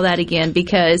say all that again,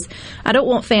 because I don't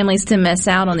want families to miss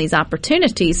out on these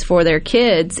opportunities for their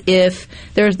kids if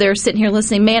they're sitting here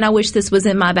listening, man, I wish this was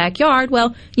in my backyard.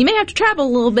 Well, you may have to travel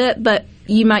a little bit, but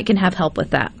you can have help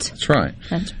with that. That's right.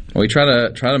 We try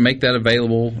to make that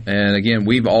available. And again,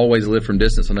 we've always lived from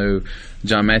distance. I know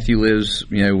John Matthew lives,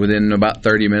 within about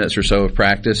 30 minutes or so of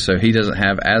practice, so he doesn't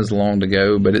have as long to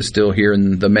go, but it's still here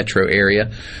in the metro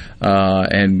area.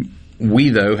 And we,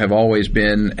 though, have always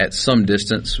been at some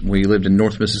distance. We lived in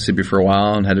North Mississippi for a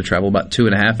while and had to travel about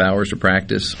 2.5 hours to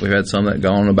practice. We've had some that have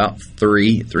gone about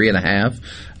 3.5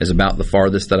 is about the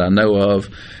farthest that I know of.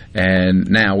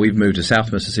 And now we've moved to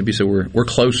South Mississippi, so we're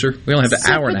closer. We only have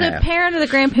an hour and a half. For the parent or the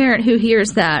grandparent who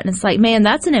hears that, and it's like, man,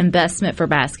 that's an investment for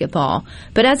basketball.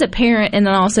 But as a parent and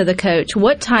then also the coach,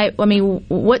 what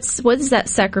is that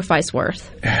sacrifice worth?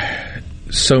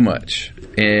 So much.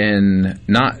 And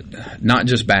not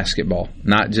just basketball,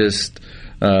 not just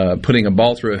putting a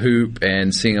ball through a hoop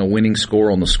and seeing a winning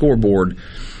score on the scoreboard.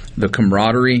 The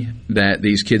camaraderie that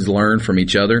these kids learn from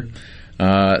each other,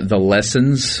 the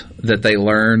lessons that they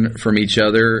learn from each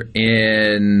other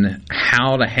in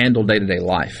how to handle day-to-day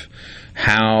life,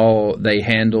 how they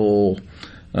handle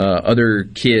other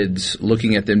kids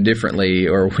looking at them differently,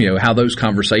 or how those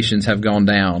conversations have gone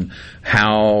down,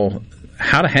 how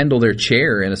to handle their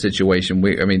chair in a situation.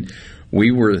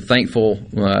 We were thankful,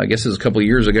 I guess it was a couple of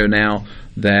years ago now,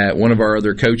 that one of our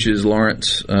other coaches,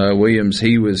 Lawrence Williams,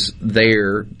 he was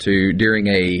there during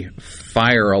a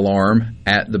fire alarm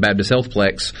at the Baptist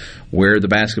Healthplex where the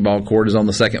basketball court is on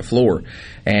the second floor.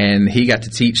 And he got to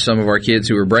teach some of our kids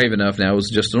who were brave enough. Now, it was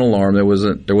just an alarm. There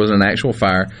wasn't an actual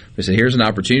fire. We said, here's an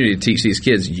opportunity to teach these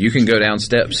kids. You can go down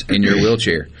steps in your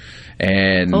wheelchair.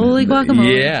 And holy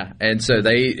guacamole. Yeah, and so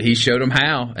he showed them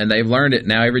how, and they've learned it.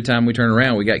 Now every time we turn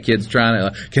around, we got kids trying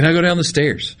to, can I go down the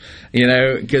stairs?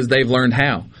 Because they've learned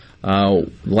how.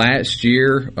 Last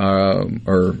year,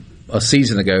 or a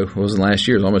season ago, it wasn't last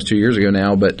year, it was almost 2 years ago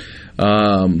now, but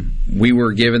we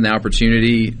were given the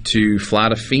opportunity to fly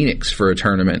to Phoenix for a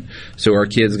tournament. So our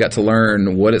kids got to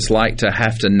learn what it's like to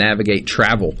have to navigate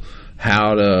travel,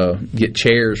 how to get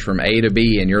chairs from A to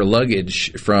B and your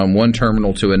luggage from one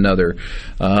terminal to another,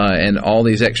 and all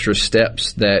these extra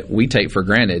steps that we take for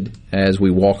granted as we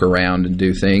walk around and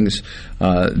do things.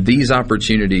 These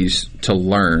opportunities to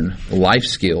learn life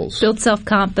skills. Build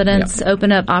self-confidence,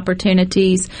 open up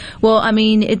opportunities. Well,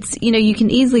 it's, you can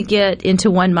easily get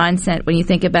into one mindset when you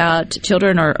think about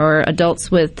children or adults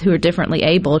who are differently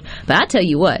abled. But I tell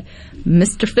you what,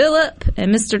 Mr. Phillip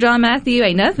and Mr. John Matthew,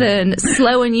 ain't nothing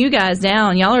slowing you guys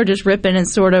down. Y'all are just ripping and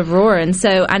sort of roaring.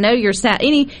 So I know you're sad.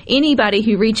 Anybody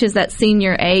who reaches that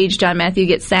senior age, John Matthew,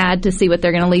 gets sad to see what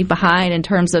they're going to leave behind in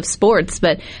terms of sports.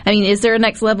 But, is there a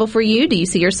next level for you? Do you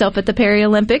see yourself at the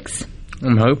Paralympics?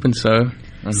 I'm hoping so.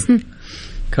 A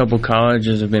couple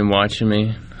colleges have been watching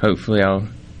me. Hopefully I'll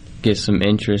get some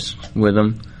interest with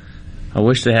them. I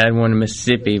wish they had one in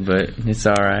Mississippi, but it's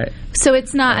all right. So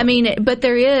it's not, I mean, but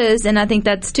there is, and I think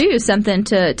that's too something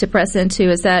to press into,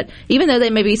 is that even though they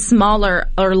may be smaller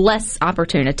or less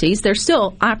opportunities, there's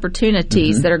still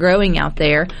opportunities that are growing out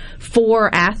there for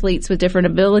athletes with different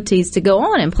abilities to go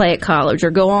on and play at college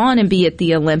or go on and be at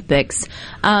the Olympics.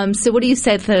 So what do you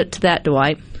say to that,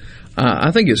 Dwight?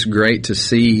 I think it's great to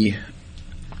see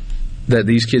that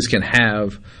these kids can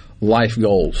have life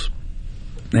goals.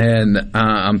 And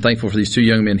I'm thankful for these two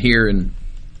young men here and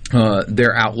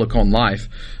their outlook on life.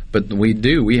 But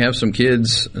we have some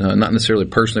kids, not necessarily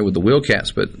personally with the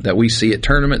Wildcats, but that we see at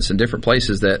tournaments and different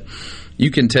places that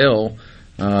you can tell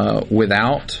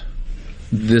without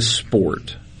this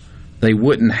sport, they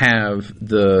wouldn't have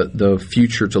the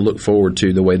future to look forward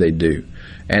to the way they do.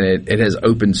 And it has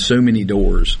opened so many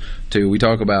doors to, we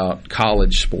talk about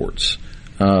college sports,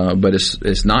 but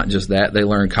it's not just that. They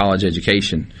learn college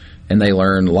education. And they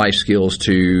learn life skills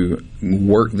to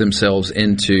work themselves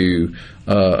into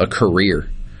a career.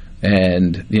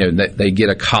 And, they get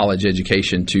a college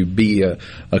education to be a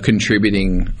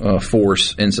contributing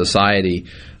force in society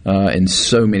in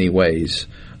so many ways.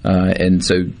 And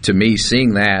so, to me,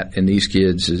 seeing that in these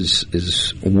kids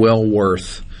is well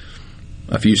worth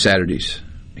a few Saturdays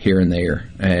here and there,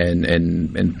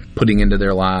 and putting into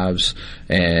their lives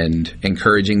and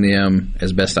encouraging them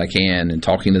as best I can and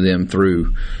talking to them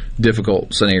through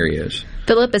difficult scenarios.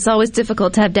 Philip, it's always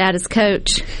difficult to have Dad as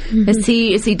coach. Is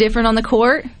he different on the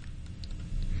court?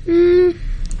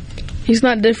 He's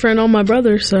not different on my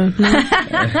brother, so no.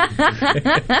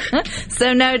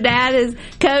 So no, Dad is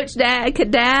coach.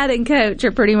 Dad and coach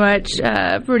are pretty much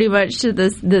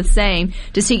the same.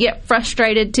 Does he get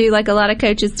frustrated too, like a lot of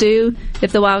coaches do,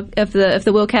 if the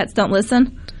Wildcats don't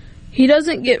listen? He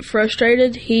doesn't get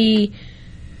frustrated. He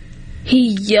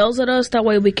yells at us, that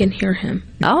way we can hear him.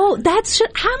 Oh, I'm going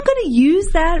to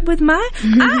use that with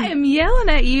I am yelling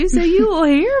at you so you will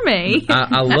hear me.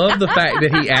 I love the fact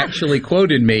that he actually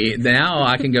quoted me. Now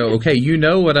I can go, okay, you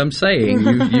know what I'm saying.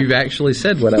 You've actually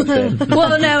said what I've said.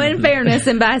 Well, no, in fairness,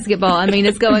 in basketball, I mean,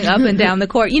 it's going up and down the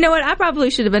court. You know what? I probably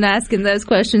should have been asking those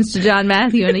questions to John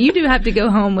Matthew, and you do have to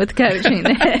go home with coaching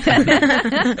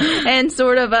and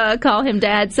sort of call him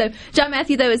Dad. So, John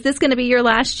Matthew, though, is this going to be your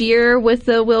last year with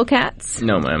the Wildcats?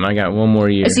 No, ma'am. I got one more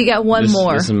year. So you got one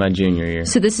more. This is my junior year.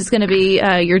 So this is going to be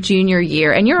your junior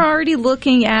year, and you're already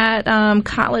looking at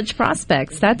college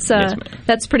prospects. That's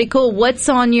pretty cool. What's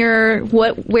on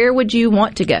where would you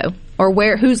want to go,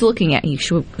 or who's looking at you?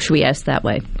 Should we ask that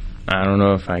way? I don't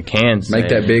know if I can say. Make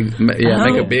that big, make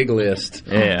a big list.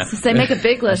 Yeah. So say make a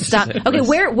big list. Stop. Okay,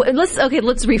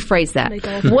 let's rephrase that.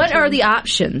 What are the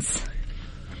options?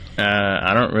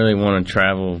 I don't really want to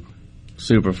travel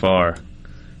super far,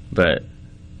 but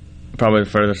probably the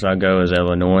furthest I'll go is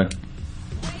Illinois.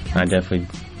 I definitely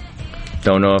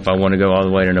don't know if I want to go all the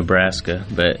way to Nebraska,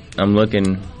 but I'm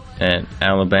looking at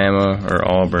Alabama or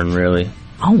Auburn, really.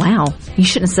 Oh, wow. You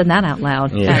shouldn't have said that out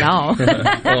loud at all.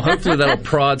 Well, hopefully that'll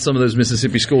prod some of those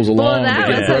Mississippi schools along to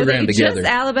get a program together.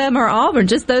 Just Alabama or Auburn,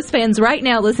 just those fans right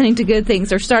now listening to Good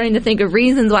Things are starting to think of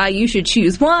reasons why you should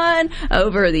choose one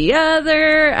over the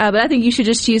other. But I think you should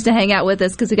just choose to hang out with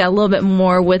us because we got a little bit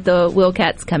more with the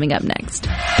Wildcats coming up next.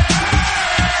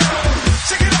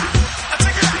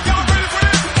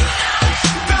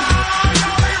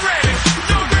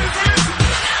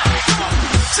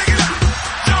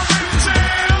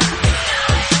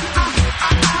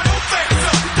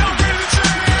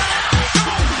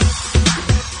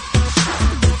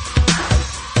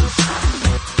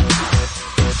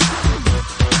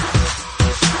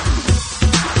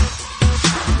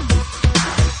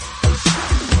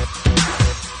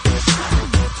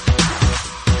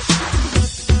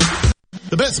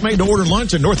 The best made-to-order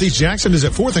lunch in Northeast Jackson is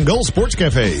at 4th and Gold Sports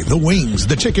Cafe. The wings,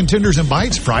 the chicken tenders and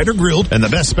bites, fried or grilled, and the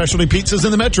best specialty pizzas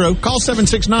in the metro. Call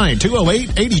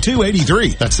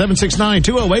 769-208-8283. That's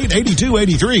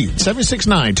 769-208-8283.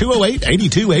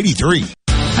 769-208-8283.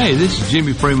 Hey, this is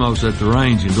Jimmy Primos at the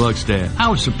range in Gluckstadt. I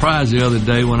was surprised the other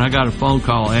day when I got a phone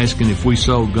call asking if we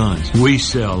sold guns. We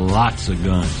sell lots of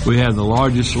guns. We have the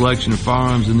largest selection of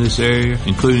firearms in this area,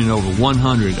 including over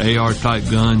 100 AR-type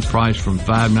guns priced from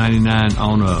 $5.99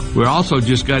 on up. We also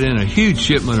just got in a huge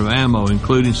shipment of ammo,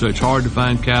 including such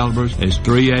hard-to-find calibers as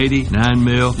 .380,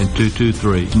 9mm, and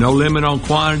 .223. No limit on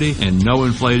quantity and no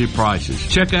inflated prices.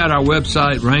 Check out our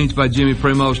website,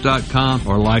 rangebyjimmyprimos.com,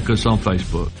 or like us on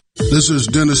Facebook. This is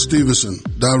Dennis Stevenson,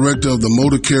 Director of the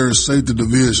Motor Carrier Safety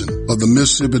Division of the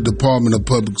Mississippi Department of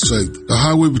Public Safety. The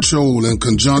Highway Patrol, in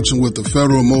conjunction with the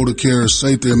Federal Motor Carrier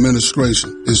Safety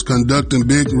Administration, is conducting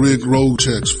big rig road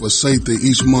checks for safety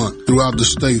each month throughout the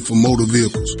state for motor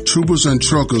vehicles. Troopers and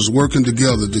truckers working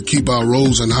together to keep our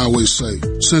roads and highways safe.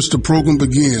 Since the program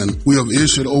began, we have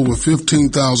issued over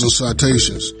 15,000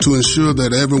 citations to ensure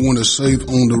that everyone is safe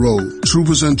on the road.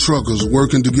 Troopers and truckers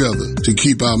working together to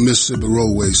keep our Mississippi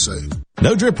roadways safe.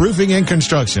 No Drip Roofing and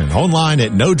Construction. Online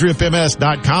at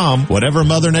NoDripMS.com. Whatever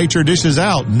Mother Nature dishes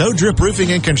out, No Drip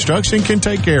Roofing and Construction can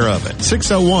take care of it.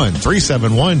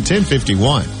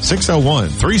 601-371-1051.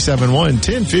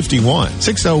 601-371-1051.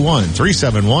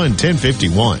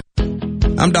 601-371-1051.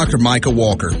 I'm Dr. Micah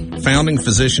Walker, founding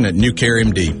physician at New Care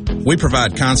MD. We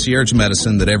provide concierge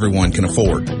medicine that everyone can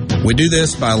afford. We do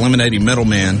this by eliminating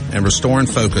middlemen and restoring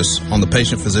focus on the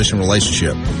patient-physician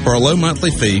relationship. For a low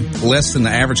monthly fee, less than the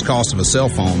average cost of a cell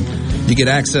phone, you get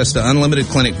access to unlimited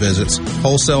clinic visits,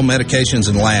 wholesale medications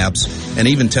and labs, and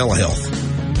even telehealth.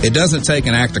 It doesn't take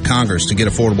an act of Congress to get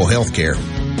affordable health care.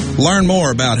 Learn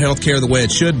more about health care the way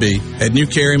it should be at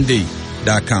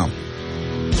newcaremd.com.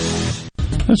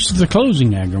 This is the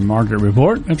closing agri-market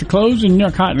report. At the close in New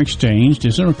York Cotton Exchange,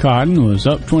 December cotton was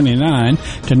up 29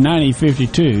 to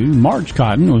 90.52. March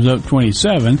cotton was up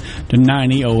 27 to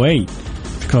 90.08.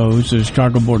 At the close, the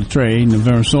Chicago Board of Trade,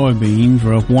 November soybeans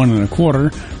were up 1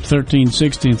 1/4,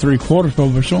 13.60 3/4 per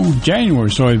bushel. January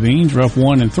soybeans were up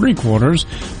 1 3/4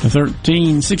 to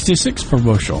 13.66 per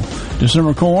bushel.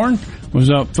 December corn was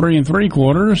up 3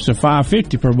 3/4 to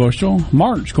 5.50 per bushel.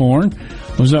 March corn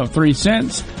was up 3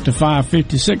 cents to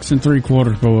 5.56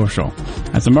 3/4 per bushel.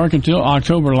 At the mercantile,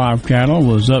 October live cattle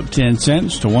was up 10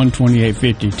 cents to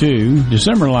 128.52.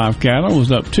 December live cattle was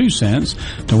up 2 cents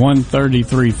to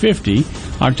 133.50.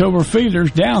 October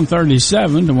feeders down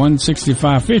 37 to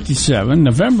 165.57.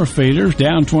 November feeders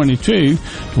down 22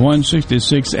 to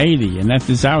 166.80. And at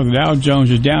this hour, the Dow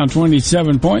Jones is down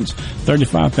 27 points,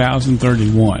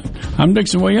 35,031. I'm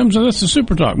Dixon Williams, and this is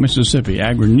Super Talk Mississippi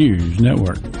Agri News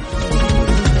Network.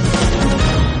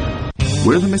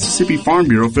 We're the Mississippi Farm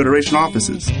Bureau Federation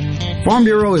offices. Farm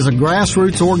Bureau is a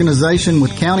grassroots organization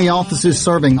with county offices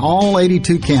serving all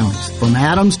 82 counties. From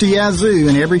Adams to Yazoo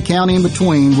and every county in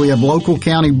between, we have local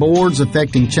county boards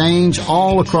affecting change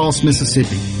all across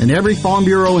Mississippi. And every Farm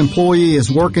Bureau employee is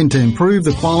working to improve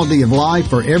the quality of life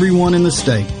for everyone in the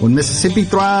state. When Mississippi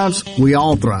thrives, we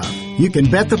all thrive. You can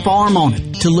bet the farm on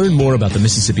it. To learn more about the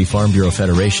Mississippi Farm Bureau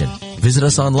Federation, visit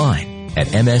us online at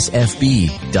msfb.org.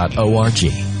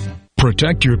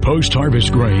 Protect your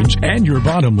post-harvest grains and your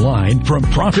bottom line from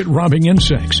profit-robbing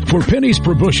insects. For pennies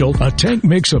per bushel, a tank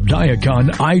mix of Diacon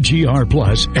IGR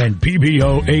Plus and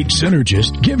PBO8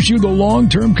 Synergist gives you the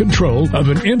long-term control of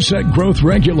an insect growth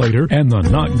regulator and the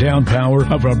knockdown power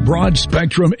of a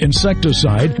broad-spectrum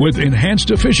insecticide with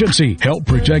enhanced efficiency. Help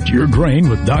protect your grain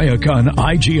with Diacon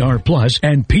IGR Plus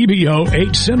and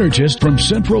PBO8 Synergist from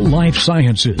Central Life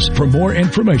Sciences. For more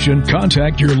information,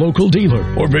 contact your local dealer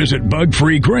or visit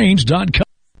bugfreegrains.com.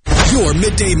 Your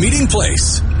midday meeting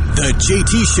place. The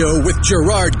JT Show with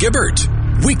Gerard Gibbert.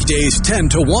 Weekdays 10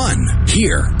 to 1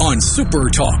 here on Super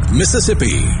Talk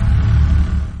Mississippi.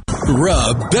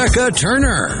 Rebecca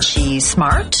Turner. She's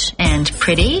smart and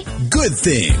pretty. Good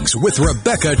Things with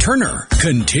Rebecca Turner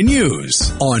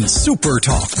continues on Super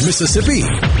Talk Mississippi.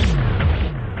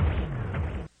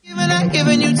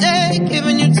 Giving you take.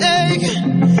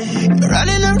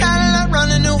 Running around, I'm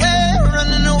running away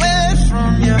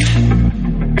from you.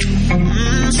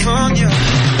 From you.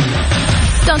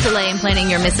 Don't delay in planning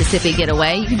your Mississippi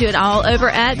getaway. You can do it all over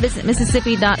at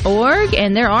visitmississippi.org,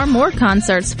 and there are more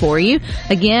concerts for you.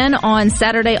 Again, on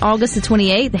Saturday, August the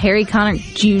 28th, Harry Connick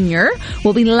Jr.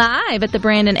 will be live at the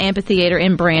Brandon Amphitheater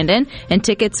in Brandon, and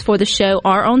tickets for the show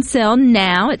are on sale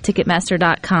now at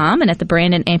Ticketmaster.com and at the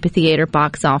Brandon Amphitheater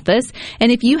box office.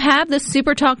 And if you have the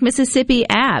Super Talk Mississippi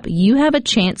app, you have a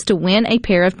chance to win a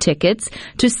pair of tickets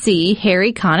to see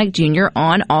Harry Connick Jr.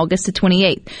 on August the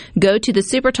 28th. Go to the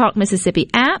Super Talk Mississippi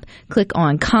app, click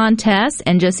on contests,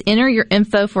 and just enter your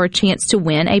info for a chance to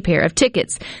win a pair of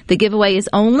tickets. The giveaway is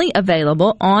only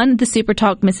available on the Super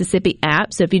Talk Mississippi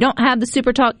app. So if you don't have the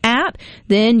Super Talk app,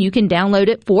 then you can download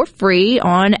it for free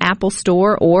on Apple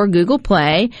Store or Google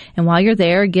Play. And while you're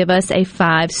there, give us a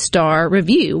 5-star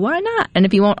review. Why not? And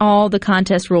if you want all the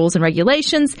contest rules and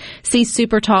regulations, see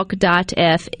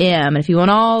supertalk.fm. And if you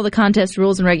want all the contest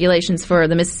rules and regulations for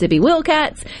the Mississippi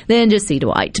Wildcats, then just see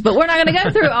Dwight. But we're not going to go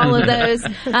through all of those.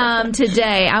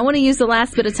 today. I want to use the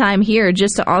last bit of time here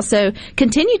just to also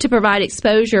continue to provide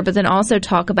exposure, but then also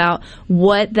talk about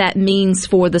what that means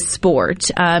for the sport.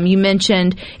 You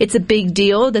mentioned it's a big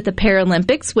deal that the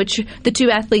Paralympics, which the two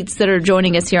athletes that are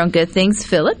joining us here on Good Things,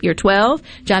 Philip, you're 12,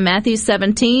 John Matthews,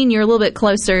 17. You're a little bit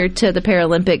closer to the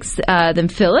Paralympics than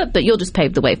Philip, but you'll just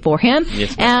pave the way for him.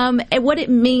 Yes, and what it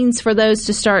means for those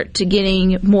to start to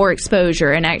getting more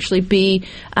exposure and actually be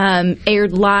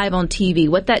aired live on TV,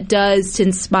 what that does to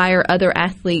inspire other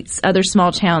athletes, other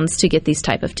small towns to get these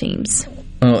type of teams.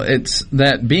 Well, it's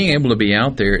that being able to be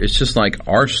out there, it's just like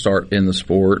our start in the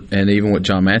sport, and even what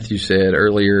John Matthews said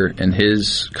earlier in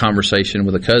his conversation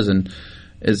with a cousin,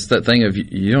 it's that thing of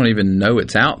you don't even know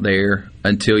it's out there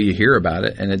until you hear about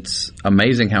it, and it's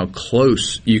amazing how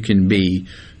close you can be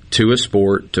to a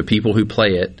sport, to people who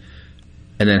play it,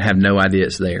 and then have no idea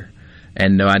it's there,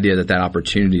 and no idea that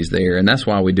opportunity is there. And that's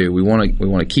why we do. We want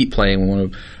to keep playing. We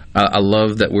want to. I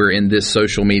love that we're in this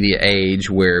social media age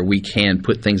where we can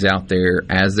put things out there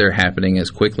as they're happening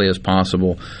as quickly as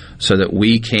possible, so that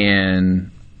we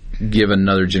can give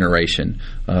another generation,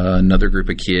 another group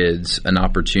of kids, an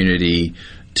opportunity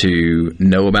to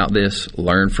know about this,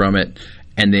 learn from it,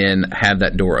 and then have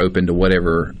that door open to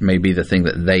whatever may be the thing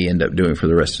that they end up doing for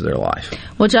the rest of their life.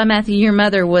 Well, John Matthew, your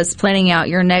mother was planning out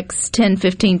your next 10,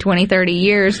 15, 20, 30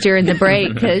 years during the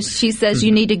break because she says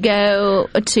you need to go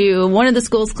to one of the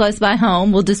schools close by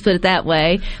home. We'll just put it that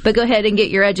way. But go ahead and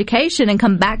get your education and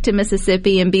come back to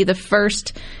Mississippi and be the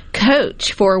first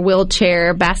coach for a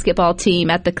wheelchair basketball team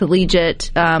at the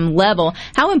collegiate level.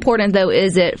 How important, though,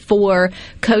 is it for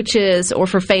coaches or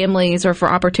for families or for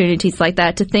opportunities like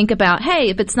that to think about, hey,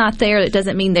 if it's not there, it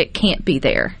doesn't mean that it can't be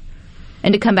there,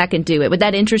 and to come back and do it? Would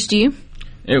that interest you?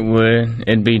 It would.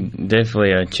 It'd be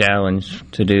definitely a challenge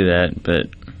to do that, but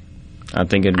I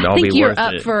think it'd all be worth it. I think you're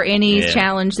up for any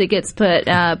challenge that gets put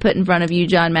in front of you,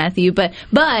 John Matthew. But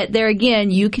there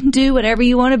again, you can do whatever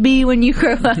you want to be when you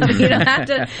grow up. You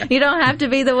don't have to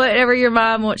be whatever your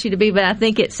mom wants you to be. But I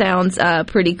think it sounds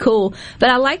pretty cool.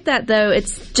 But I like that, though.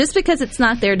 It's just because it's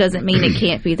not there doesn't mean it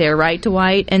can't be there, right,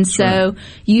 Dwight? And so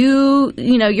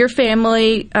your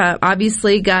family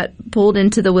obviously got pulled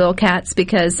into the Wildcats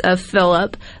because of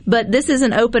Philip. But this is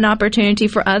an open opportunity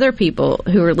for other people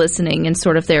who are listening and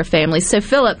sort of their families. So,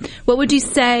 Philip, what would you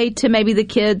say to maybe the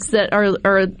kids that are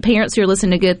or parents who are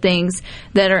listening to Good Things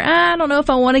that are, I don't know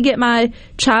if I want to get my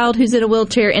child who's in a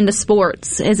wheelchair into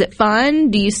sports? Is it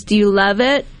fun? Do you love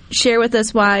it? Share with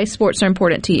us why sports are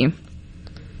important to you.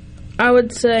 I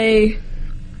would say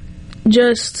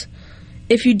just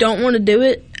if you don't want to do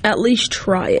it, at least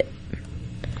try it.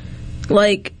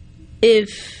 Like,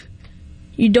 if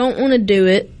you don't want to do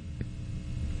it,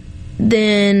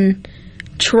 then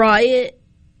try it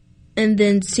and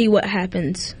then see what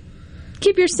happens.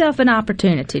 Give yourself an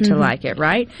opportunity to like it,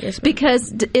 right? Yes, ma'am.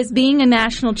 Because is being a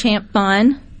national champ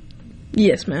fun?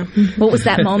 Yes, ma'am. What was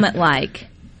that moment like?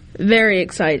 Very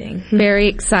exciting. Very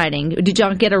exciting. Did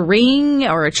y'all get a ring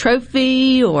or a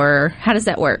trophy, or how does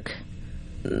that work?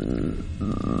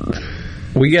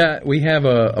 We have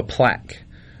a plaque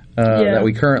that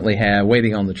we currently have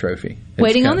waiting on the trophy.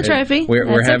 Waiting on the trophy?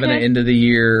 We're having an end of the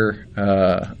year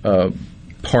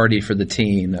party for the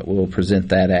team that we'll present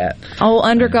that at.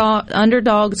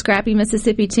 Underdog scrappy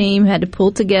Mississippi team had to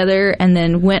pull together and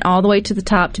then went all the way to the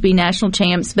top to be national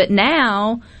champs. But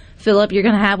now, Philip, you're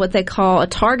going to have what they call a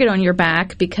target on your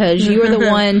back because you are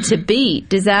the one to beat.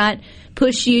 Does that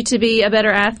push you to be a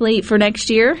better athlete for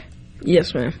next year?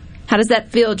 Yes, ma'am. How does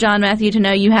that feel, John Matthew, to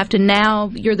know you have to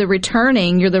now, you're the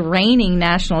reigning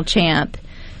national champ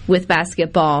with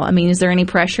basketball? I mean, is there any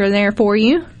pressure there for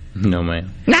you? No,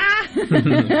 ma'am. What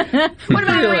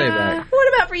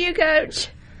about for you, Coach?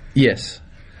 Yes.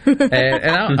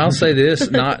 And I'll say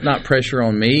this, not pressure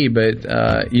on me,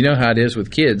 but you know how it is with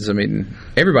kids. I mean,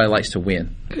 everybody likes to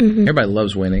win. Mm-hmm. Everybody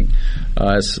loves winning.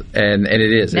 And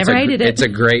it is. Never hated it. It's a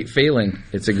great feeling.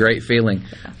 It's a great feeling.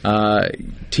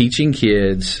 Teaching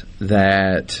kids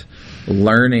that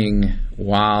learning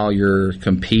while you're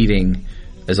competing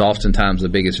is oftentimes the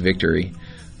biggest victory.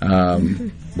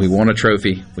 We want a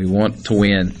trophy. We want to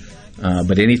win.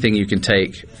 But anything you can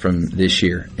take from this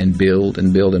year and build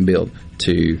and build and build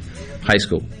to high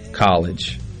school,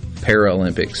 college,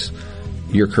 Paralympics,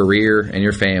 your career and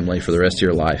your family for the rest of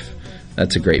your life,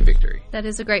 that's a great victory. That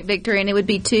is a great victory, and it would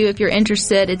be too if you're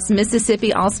interested. It's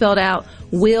Mississippi, all spelled out,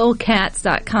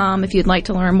 willcats.com. If you'd like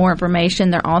to learn more information,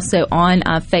 they're also on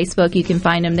Facebook. You can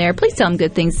find them there. Please tell them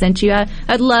Good Things sent you.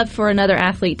 I'd love for another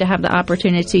athlete to have the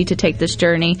opportunity to take this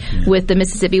journey with the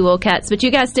Mississippi Wildcats. But you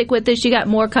guys stick with us. You got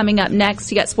more coming up next.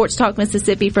 You got Sports Talk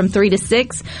Mississippi from 3 to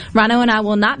 6. Rhino and I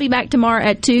will not be back tomorrow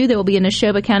at 2. There will be a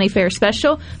Neshoba County Fair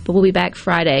special, but we'll be back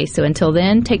Friday. So until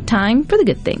then, take time for the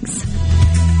good things.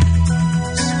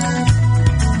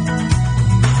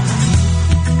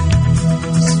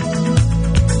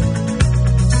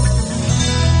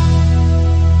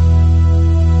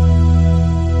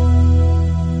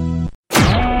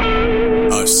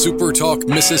 Super Talk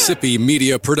Mississippi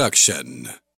Media Production.